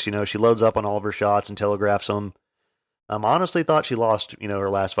hooks. She loads up on all of her shots and telegraphs them. I honestly thought she lost, her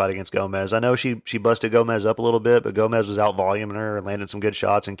last fight against Gomez. I know she busted Gomez up a little bit, but Gomez was out voluming her and landed some good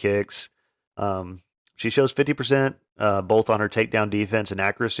shots and kicks. She shows 50% both on her takedown defense and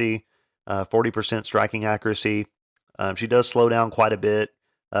accuracy, 40% striking accuracy. She does slow down quite a bit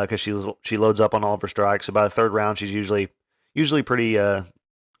because she loads up on all of her strikes. So by the third round, she's usually pretty. I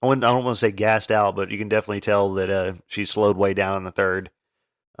don't want to say gassed out, but you can definitely tell that she's slowed way down in the third.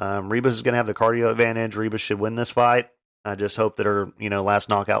 Ribas is going to have the cardio advantage. Ribas should win this fight. I just hope that her, last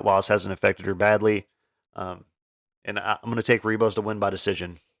knockout loss hasn't affected her badly. And I'm going to take Ribas to win by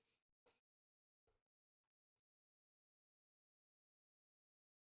decision.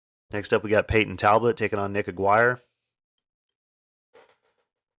 Next up, we got Peyton Talbot taking on Nick Aguirre.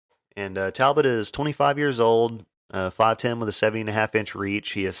 And Talbot is 25 years old, 5'10 with a 70.5-inch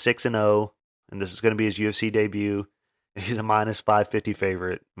reach. He is 6-0, and this is going to be his UFC debut. He's a minus 550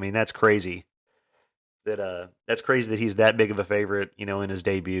 favorite. I mean, that's crazy. That's crazy that he's that big of a favorite, in his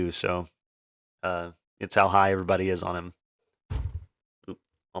debut. So it's how high everybody is on him. Oop,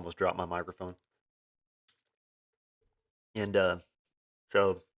 almost dropped my microphone. And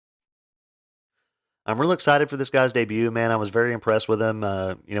so I'm real excited for this guy's debut, man. I was very impressed with him,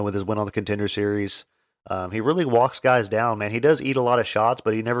 with his win on the Contender Series. He really walks guys down, man. He does eat a lot of shots,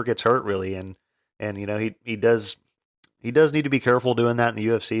 but he never gets hurt really, and he does need to be careful doing that in the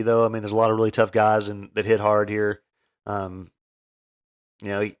UFC though. I mean, there's a lot of really tough guys that hit hard here.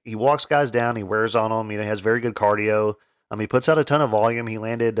 He walks guys down, he wears on them. He has very good cardio. He puts out a ton of volume. He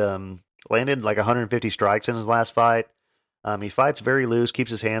landed like 150 strikes in his last fight. He fights very loose, keeps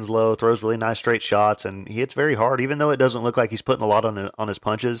his hands low, throws really nice straight shots, and he hits very hard. Even though it doesn't look like he's putting a lot on his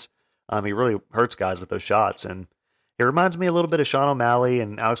punches, he really hurts guys with those shots. And it reminds me a little bit of Sean O'Malley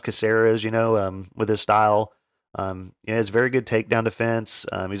and Alex Caceres, with his style. He has very good takedown defense.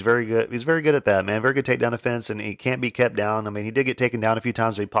 He's very good. He's very good at that, man. Very good takedown defense, and he can't be kept down. I mean, he did get taken down a few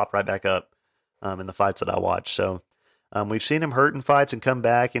times, but he popped right back up in the fights that I watched. So we've seen him hurt in fights and come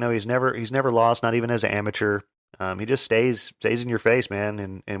back. He's never lost, not even as an amateur. He just stays in your face,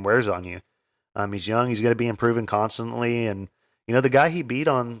 man, and wears on you. He's young. He's going to be improving constantly. And the guy he beat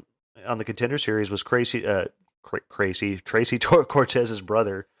on the Contender Series was Tracy Cortez's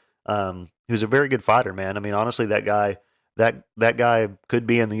brother, who's a very good fighter, man. I mean, honestly, that guy could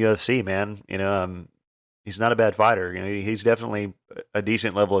be in the UFC, man. He's not a bad fighter. He's definitely a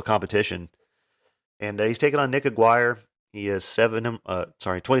decent level of competition. And he's taking on Nick Aguirre. He is 27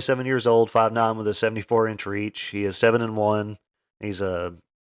 years old, 5'9" with a 74-inch reach. He is 7-1. He's a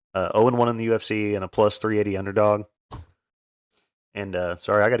 0-1 in the UFC and a plus 380 underdog. And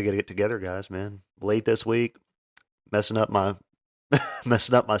sorry, I got to get it together, guys. Man, late this week, messing up my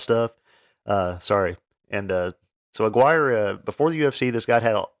stuff. Sorry. And so Aguirre, before the UFC, this guy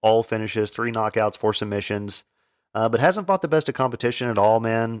had all finishes, 3 knockouts, 4 submissions, but hasn't fought the best of competition at all,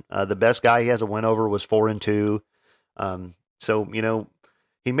 man. The best guy he has a win over was 4-2. So,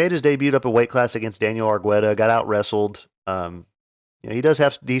 he made his debut up a weight class against Daniel Argueta, got out wrestled. He does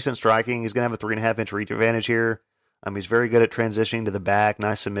have decent striking. He's going to have a 3.5-inch reach advantage here. He's very good at transitioning to the back,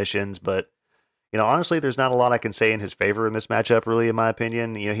 nice submissions, but, honestly, there's not a lot I can say in his favor in this matchup, really, in my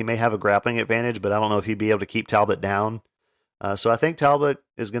opinion. He may have a grappling advantage, but I don't know if he'd be able to keep Talbot down. So I think Talbot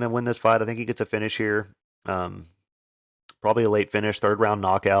is going to win this fight. I think he gets a finish here. Probably a late finish, third round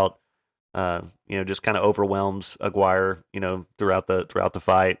knockout. Just kind of overwhelms Aguirre, throughout the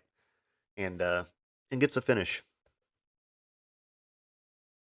fight, and gets a finish.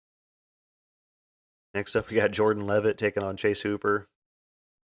 Next up, we got Jordan Levitt taking on Chase Hooper.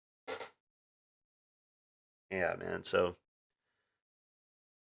 Yeah, man. So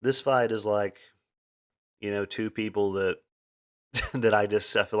this fight is like, two people that that I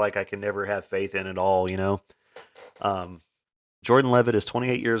feel like I can never have faith in at all. Jordan Levitt is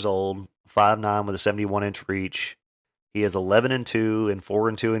 28 years old, 5'9" with a 71-inch reach. He is 11-2 and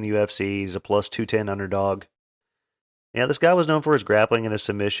 4-2 in the UFC. He's a plus 210 underdog. Yeah, this guy was known for his grappling and his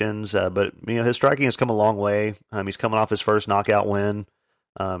submissions, but his striking has come a long way. He's coming off his first knockout win,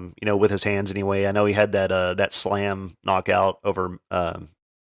 with his hands anyway. I know he had that slam knockout over who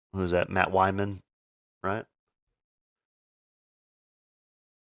was that? Matt Wyman, right?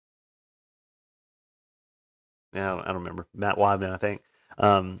 Yeah, I don't remember. Matt Wyman, I think.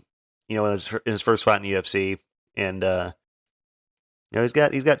 In his first fight in the UFC, and he's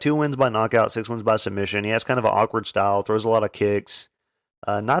got 2 wins by knockout, 6 wins by submission. He has kind of an awkward style, throws a lot of kicks.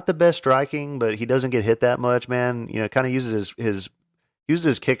 Not the best striking, but he doesn't get hit that much, man. Kind of uses uses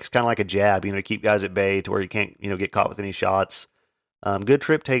his kicks kind of like a jab, to keep guys at bay to where you can't, get caught with any shots. Good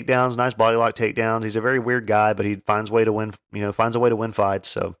trip takedowns, nice body lock takedowns. He's a very weird guy, but he finds way to win, finds a way to win fights.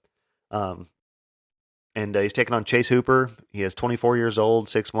 So, um, and he's taking on Chase Hooper. He is 24 years old,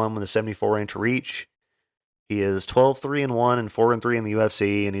 6'1" with a 74-inch reach. He is 12-3-1 and 4-3 in the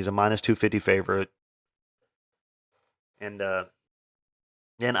UFC, and he's a minus 250 favorite. And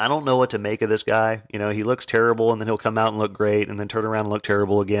and I don't know what to make of this guy. He looks terrible, and then he'll come out and look great, and then turn around and look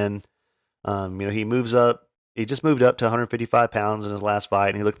terrible again. He moves up. He just moved up to 155 pounds in his last fight,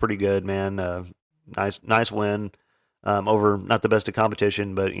 and he looked pretty good, man. Nice win over not the best of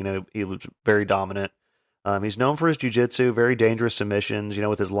competition, but he was very dominant. He's known for his jiu-jitsu, very dangerous submissions,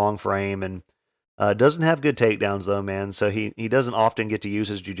 with his long frame, and doesn't have good takedowns though, man. So he doesn't often get to use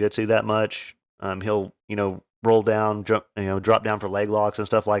his jiu-jitsu that much. He'll roll down, jump, drop down for leg locks and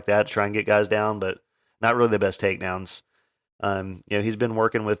stuff like that to try and get guys down, but not really the best takedowns. He's been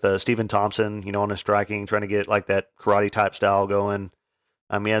working with Stephen Thompson, on his striking, trying to get like that karate type style going.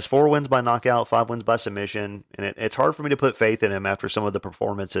 He has 4 wins by knockout, 5 wins by submission, and it's hard for me to put faith in him after some of the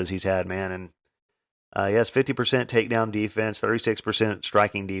performances he's had, man. And he has 50% takedown defense, 36%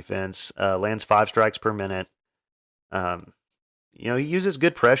 striking defense, lands 5 strikes per minute. He uses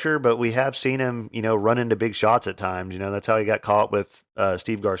good pressure, but we have seen him, run into big shots at times. That's how he got caught with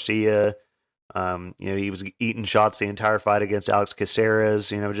Steve Garcia. He was eating shots the entire fight against Alex Caceres.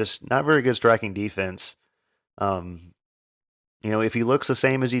 Just not very good striking defense. If he looks the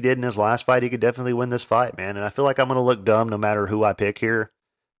same as he did in his last fight, he could definitely win this fight, man. And I feel like I'm going to look dumb no matter who I pick here.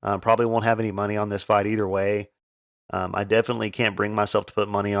 Probably won't have any money on this fight either way. I definitely can't bring myself to put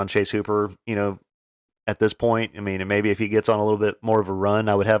money on Chase Hooper, at this point. I mean, maybe if he gets on a little bit more of a run,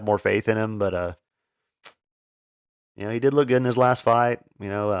 I would have more faith in him. But, he did look good in his last fight,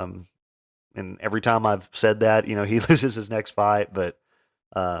 and every time I've said that, he loses his next fight. But,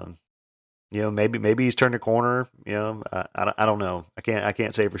 maybe he's turned a corner. I don't know. I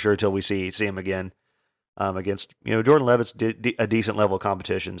can't say for sure until we see him again. Against Jordan Levitt's a decent level of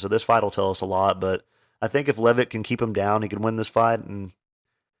competition, so this fight will tell us a lot. But I think if Levitt can keep him down, he can win this fight. And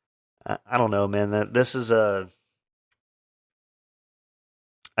I don't know, man. This is I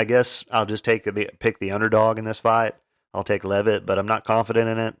guess I'll just pick the underdog in this fight. I'll take Levitt, but I'm not confident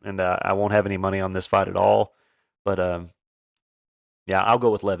in it, and I won't have any money on this fight at all. But yeah, I'll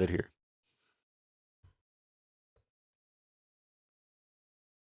go with Levitt here.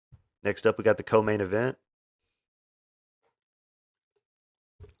 Next up, we got the co-main event.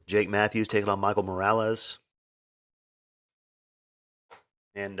 Jake Matthews taking on Michael Morales.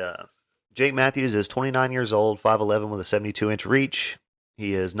 And Jake Matthews is 29 years old, 5'11" with a 72-inch reach.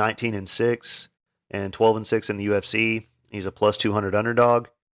 He is 19-6 and 12-6 in the UFC. He's a plus 200 underdog.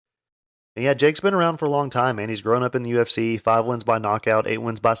 And yeah, Jake's been around for a long time, man. He's grown up in the UFC, 5 wins by knockout, 8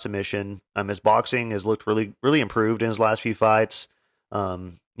 wins by submission. His boxing has looked really, really improved in his last few fights.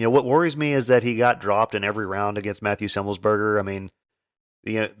 What worries me is that he got dropped in every round against Matthew Semelsberger. I mean,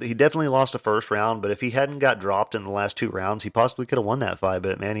 he definitely lost the first round, but if he hadn't got dropped in the last 2 rounds, he possibly could have won that fight.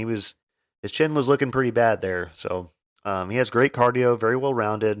 But man, his chin was looking pretty bad there. So he has great cardio, very well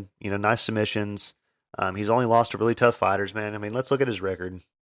rounded. Nice submissions. He's only lost to really tough fighters, man. I mean, let's look at his record.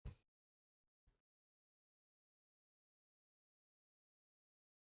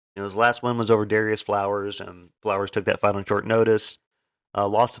 His last win was over Darius Flowers. Flowers took that fight on short notice.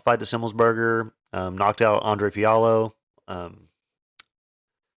 Lost the fight to Semelsberger. Knocked out Andre Fiallo.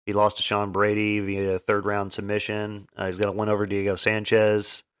 He lost to Sean Brady via 3rd-round submission. He's got a win over Diego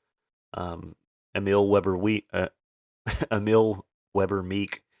Sanchez, Emil Weber Meek,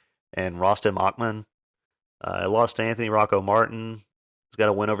 and Rostam Akman. Lost to Anthony Rocco Martin. He's got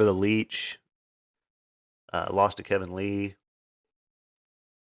a win over the Leech. Lost to Kevin Lee.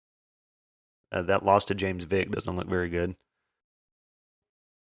 That loss to James Vick doesn't look very good.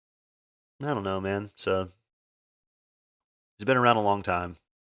 I don't know, man. So he's been around a long time.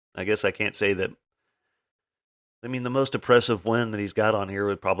 I guess I can't say that. I mean, the most impressive win that he's got on here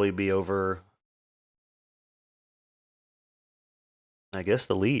would probably be over, I guess,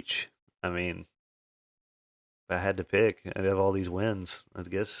 the Leech. I mean, if I had to pick, I'd have all these wins. I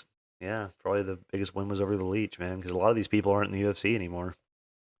guess, yeah, probably the biggest win was over the Leech, man, because a lot of these people aren't in the UFC anymore.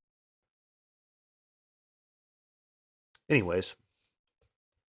 Anyways,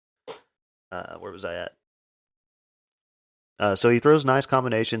 where was I at? So he throws nice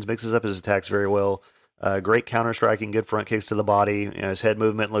combinations, mixes up his attacks very well. Great counter striking, good front kicks to the body. His head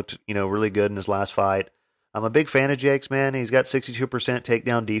movement looked, really good in his last fight. I'm a big fan of Jake's, man. He's got 62%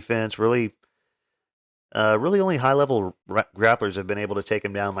 takedown defense. Really only high level grapplers have been able to take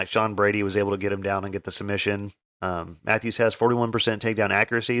him down. Like Sean Brady was able to get him down and get the submission. Matthews has 41% takedown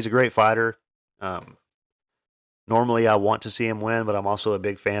accuracy. He's a great fighter. Um, Normally, I want to see him win, but I'm also a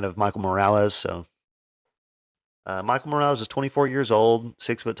big fan of Michael Morales. So, Michael Morales is 24 years old,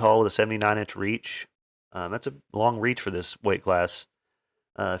 6 foot tall with a 79-inch reach. That's a long reach for this weight class.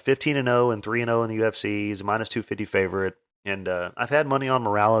 15 and 0 and 3 and 0 in the UFC. He's a minus 250 favorite. And I've had money on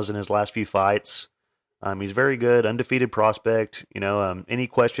Morales in his last few fights. He's very good, undefeated prospect. Any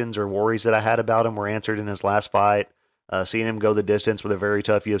questions or worries that I had about him were answered in his last fight. Seeing him go the distance with a very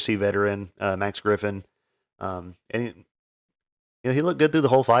tough UFC veteran, Max Griffin. And he looked good through the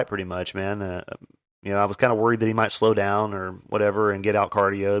whole fight pretty much, man. I was kind of worried that he might slow down or whatever and get out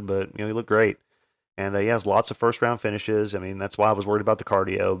cardioed, but he looked great. And he has lots of first round finishes. I mean, that's why I was worried about the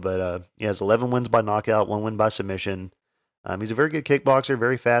cardio. But he has 11 wins by knockout, 1 win by submission. He's a very good kickboxer,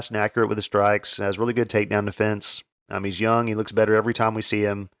 very fast and accurate with the strikes. Has really good takedown defense. He's young. He looks better every time we see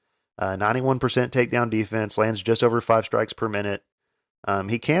him. 91% takedown defense, lands just over 5 strikes per minute.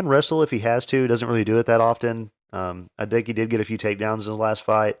 He can wrestle if he has to. Doesn't really do it that often. I think he did get a few takedowns in his last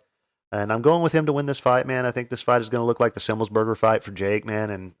fight. And I'm going with him to win this fight, man. I think this fight is going to look like the Simmelsberger fight for Jake, man.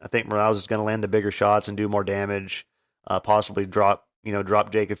 And I think Morales is going to land the bigger shots and do more damage. Possibly drop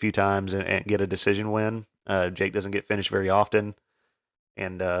Jake a few times and get a decision win. Jake doesn't get finished very often.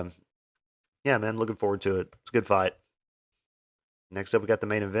 And yeah, man, looking forward to it. It's a good fight. Next up, we got the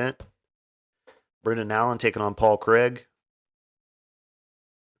main event. Brendan Allen taking on Paul Craig.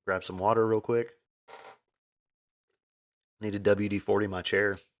 Grab some water real quick. Need a WD-40 in my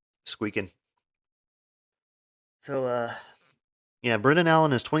chair. Squeaking. So, yeah, Brendan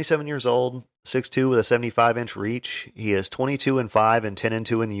Allen is 27 years old, 6'2", with a 75-inch reach. He is 22 and 5 and 10 and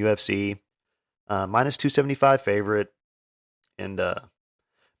 2 in the UFC. Minus 275 favorite. And,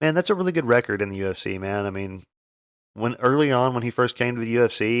 man, that's a really good record in the UFC, man. I mean, early on when he first came to the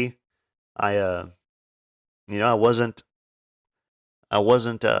UFC, I wasn't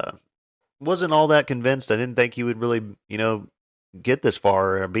all that convinced. I didn't think he would really, get this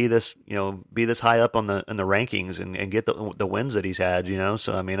far or be this high up in the rankings and get the wins that he's had,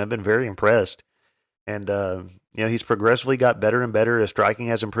 So I mean, I've been very impressed. And he's progressively got better and better. His striking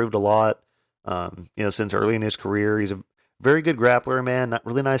has improved a lot. Since early in his career, he's a very good grappler, man.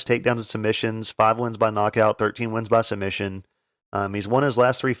 Really nice takedowns and submissions. 5 wins by knockout, 13 wins by submission. He's won his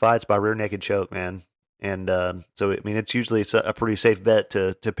last 3 fights by rear naked choke, man. And so, I mean, it's a pretty safe bet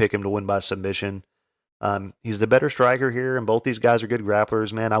to pick him to win by submission. He's the better striker here, and both these guys are good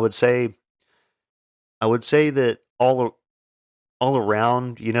grapplers, man. I would say that all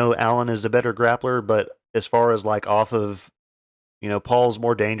around, Allen is the better grappler, but as far as like off of, Paul's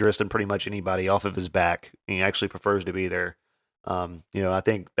more dangerous than pretty much anybody off of his back. He actually prefers to be there. I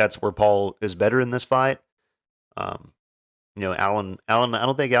think that's where Paul is better in this fight. Allen, I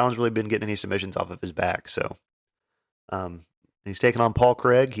don't think Allen's really been getting any submissions off of his back. So, he's taking on Paul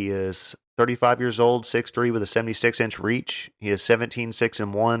Craig. He is 35 years old, 6'3", with a 76-inch reach. He is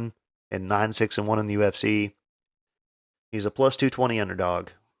 17-6-1 and 9-6-1 in the UFC. He's a plus 220 underdog.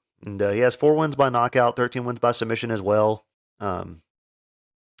 And he has 4 wins by knockout, 13 wins by submission as well. Man,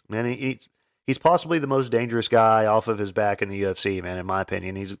 he's possibly the most dangerous guy off of his back in the UFC, man, in my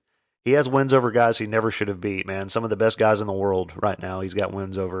opinion. He has wins over guys he never should have beat, man. Some of the best guys in the world right now he's got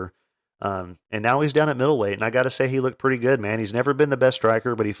wins over. And now he's down at middleweight, and I got to say he looked pretty good, man. He's never been the best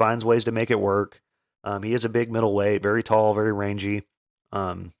striker, but he finds ways to make it work. He is a big middleweight, very tall, very rangy.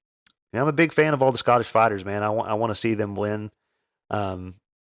 I'm a big fan of all the Scottish fighters, man. I want to see them win.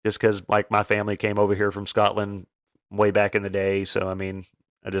 Just because, like, my family came over here from Scotland way back in the day, so I mean,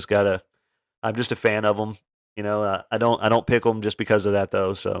 I'm just a fan of them. I don't pick them just because of that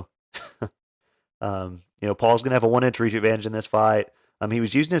though. So, Paul's gonna have a 1-inch reach advantage in this fight. He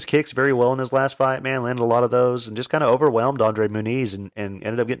was using his kicks very well in his last fight, man, landed a lot of those, and just kind of overwhelmed Andre Muniz and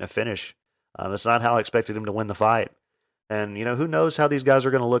ended up getting a finish. That's not how I expected him to win the fight. And, who knows how these guys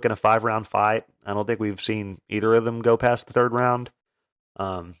are going to look in a 5-round fight. I don't think we've seen either of them go past the 3rd round.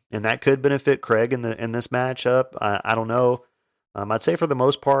 And that could benefit Craig in this matchup. I don't know. I'd say for the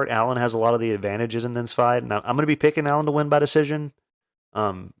most part, Allen has a lot of the advantages in this fight. And I'm going to be picking Allen to win by decision.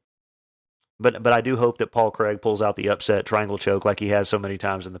 But I do hope that Paul Craig pulls out the upset triangle choke like he has so many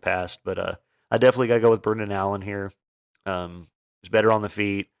times in the past. But I definitely got to go with Brendan Allen here. He's better on the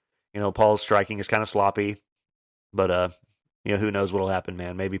feet. Paul's striking is kind of sloppy. But, who knows what'll happen,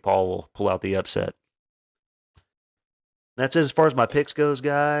 man. Maybe Paul will pull out the upset. That's it as far as my picks goes,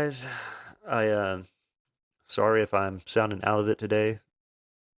 guys. Sorry if I'm sounding out of it today,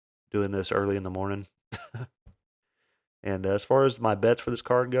 doing this early in the morning. And as far as my bets for this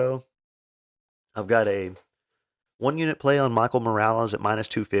card go, I've got a 1-unit play on Michael Morales at minus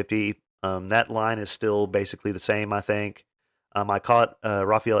 250. That line is still basically the same, I think. I caught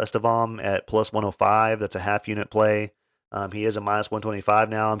Rafael Estevam at plus 105. That's a half unit play. He is a minus 125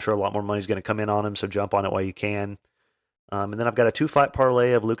 now. I'm sure a lot more money is going to come in on him, so jump on it while you can. And then I've got a 2-fight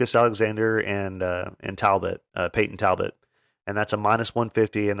parlay of Lucas Alexander and Talbot, Peyton Talbot, and that's a minus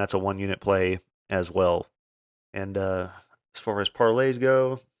 150, and that's a 1 unit play as well. And as far as parlays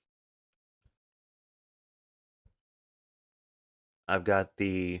go, I've got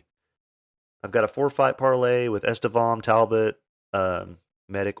a 4-fight parlay with Estevam, Talbot,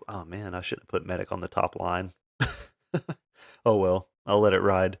 Medic. Oh man, I should have put Medic on the top line. Oh well, I'll let it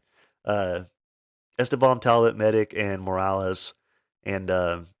ride. Uh, Esteban, Talbot, Medic, and Morales, and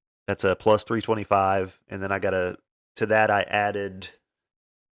that's a plus 325. And then I got a to that I added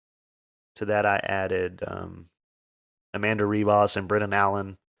Amanda Rivas and Brennan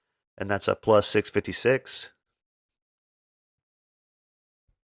Allen, and that's a plus 656.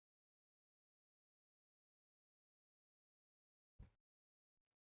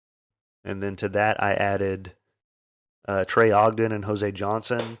 And then to that I added Trey Ogden and Jose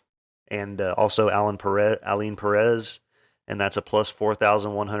Johnson, and also Aline Perez, and that's a plus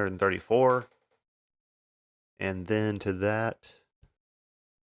 4,134. And then to that,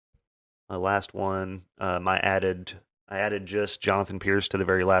 my last one, I added just Jonathan Pierce to the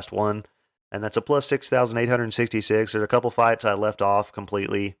very last one, and that's a plus 6,866. There's a couple fights I left off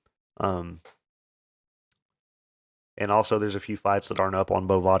completely, and also there's a few fights that aren't up on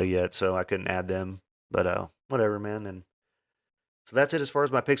Bovada yet, so I couldn't add them. But whatever, man. And so that's it as far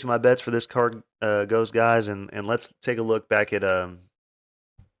as my picks and my bets for this card goes, guys. And let's take a look back at the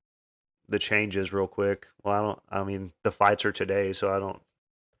changes real quick. Well, I mean, the fights are today, so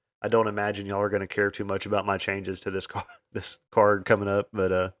I don't imagine y'all are going to care too much about my changes to this card coming up,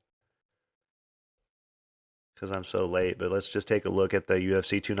 but because I'm so late. But let's just take a look at the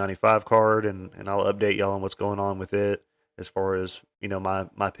UFC 295 card, and I'll update y'all on what's going on with it as far as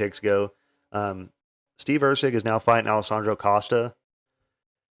my picks go. Steve Erceg is now fighting Alessandro Costa,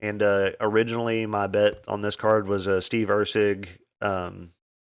 and originally my bet on this card was Steve Erceg and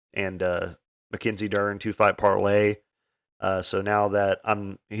Mackenzie Dern 2-fight parlay. So now that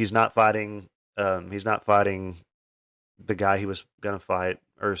he's not fighting the guy he was gonna fight,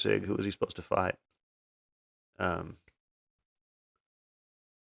 Erceg. Who was he supposed to fight? He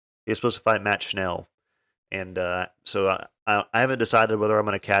was supposed to fight Matt Schnell, and so I haven't decided whether I'm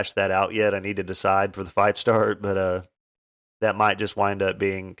going to cash that out yet. I need to decide for the fight start, but that might just wind up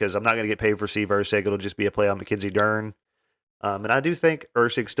being, because I'm not going to get paid for Steve Erceg. It'll just be a play on Mackenzie Dern. And I do think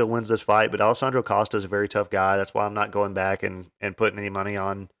Erceg still wins this fight, but Alessandro Costa is a very tough guy. That's why I'm not going back and putting any money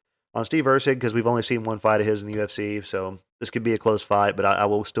on Steve Erceg, because we've only seen one fight of his in the UFC. So this could be a close fight, but I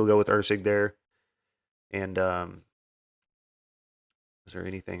will still go with Erceg there. And is there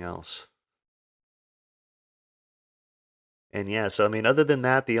anything else? And yeah, so I mean, other than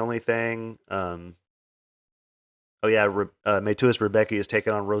that, the only thing, oh yeah, Matuis Rebecca is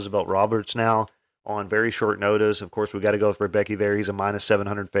taking on Roosevelt Roberts now on very short notice. Of course, we got to go with Rebecca there. He's a minus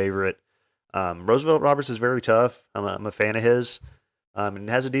 700 favorite. Roosevelt Roberts is very tough. I'm a fan of his, and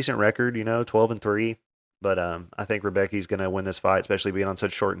has a decent record, 12-3. But I think Rebecca's going to win this fight, especially being on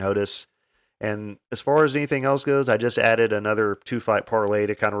such short notice. And as far as anything else goes, I just added another 2-fight parlay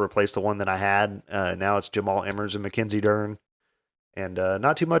to kind of replace the one that I had. Now it's Jamal Emmers and Mackenzie Dern. And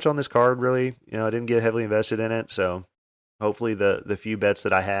not too much on this card, really. I didn't get heavily invested in it. So hopefully the few bets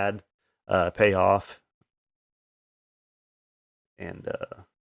that I had pay off. And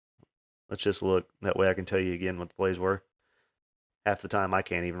let's just look. That way I can tell you again what the plays were. Half the time I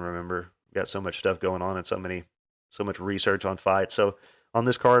can't even remember. Got so much stuff going on and so much research on fights. So on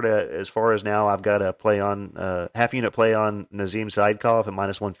this card, as far as now, I've got a play on half unit play on Nazim Saidkov at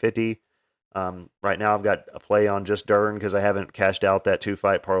minus 150. Right now, I've got a play on just Dern because I haven't cashed out that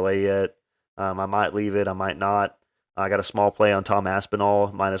 2-fight parlay yet. I might leave it, I might not. I got a small play on Tom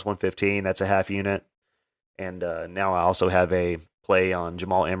Aspinall minus 115. That's a half unit. And now I also have a play on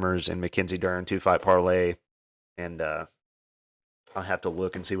Jamal Emmers and Mackenzie Dern 2-fight parlay. And I'll have to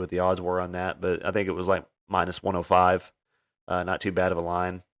look and see what the odds were on that, but I think it was like minus 105. Not too bad of a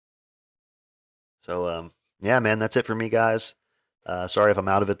line. So, yeah, man, that's it for me, guys. Sorry if I'm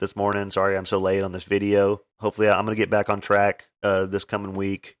out of it this morning. Sorry I'm so late on this video. Hopefully I'm going to get back on track this coming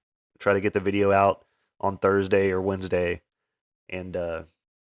week. Try to get the video out on Thursday or Wednesday. And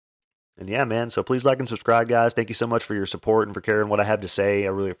yeah, man, so please like and subscribe, guys. Thank you so much for your support and for caring what I have to say. I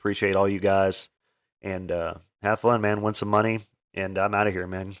really appreciate all you guys. And have fun, man. Win some money. And I'm out of here,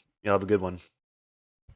 man. Y'all have a good one.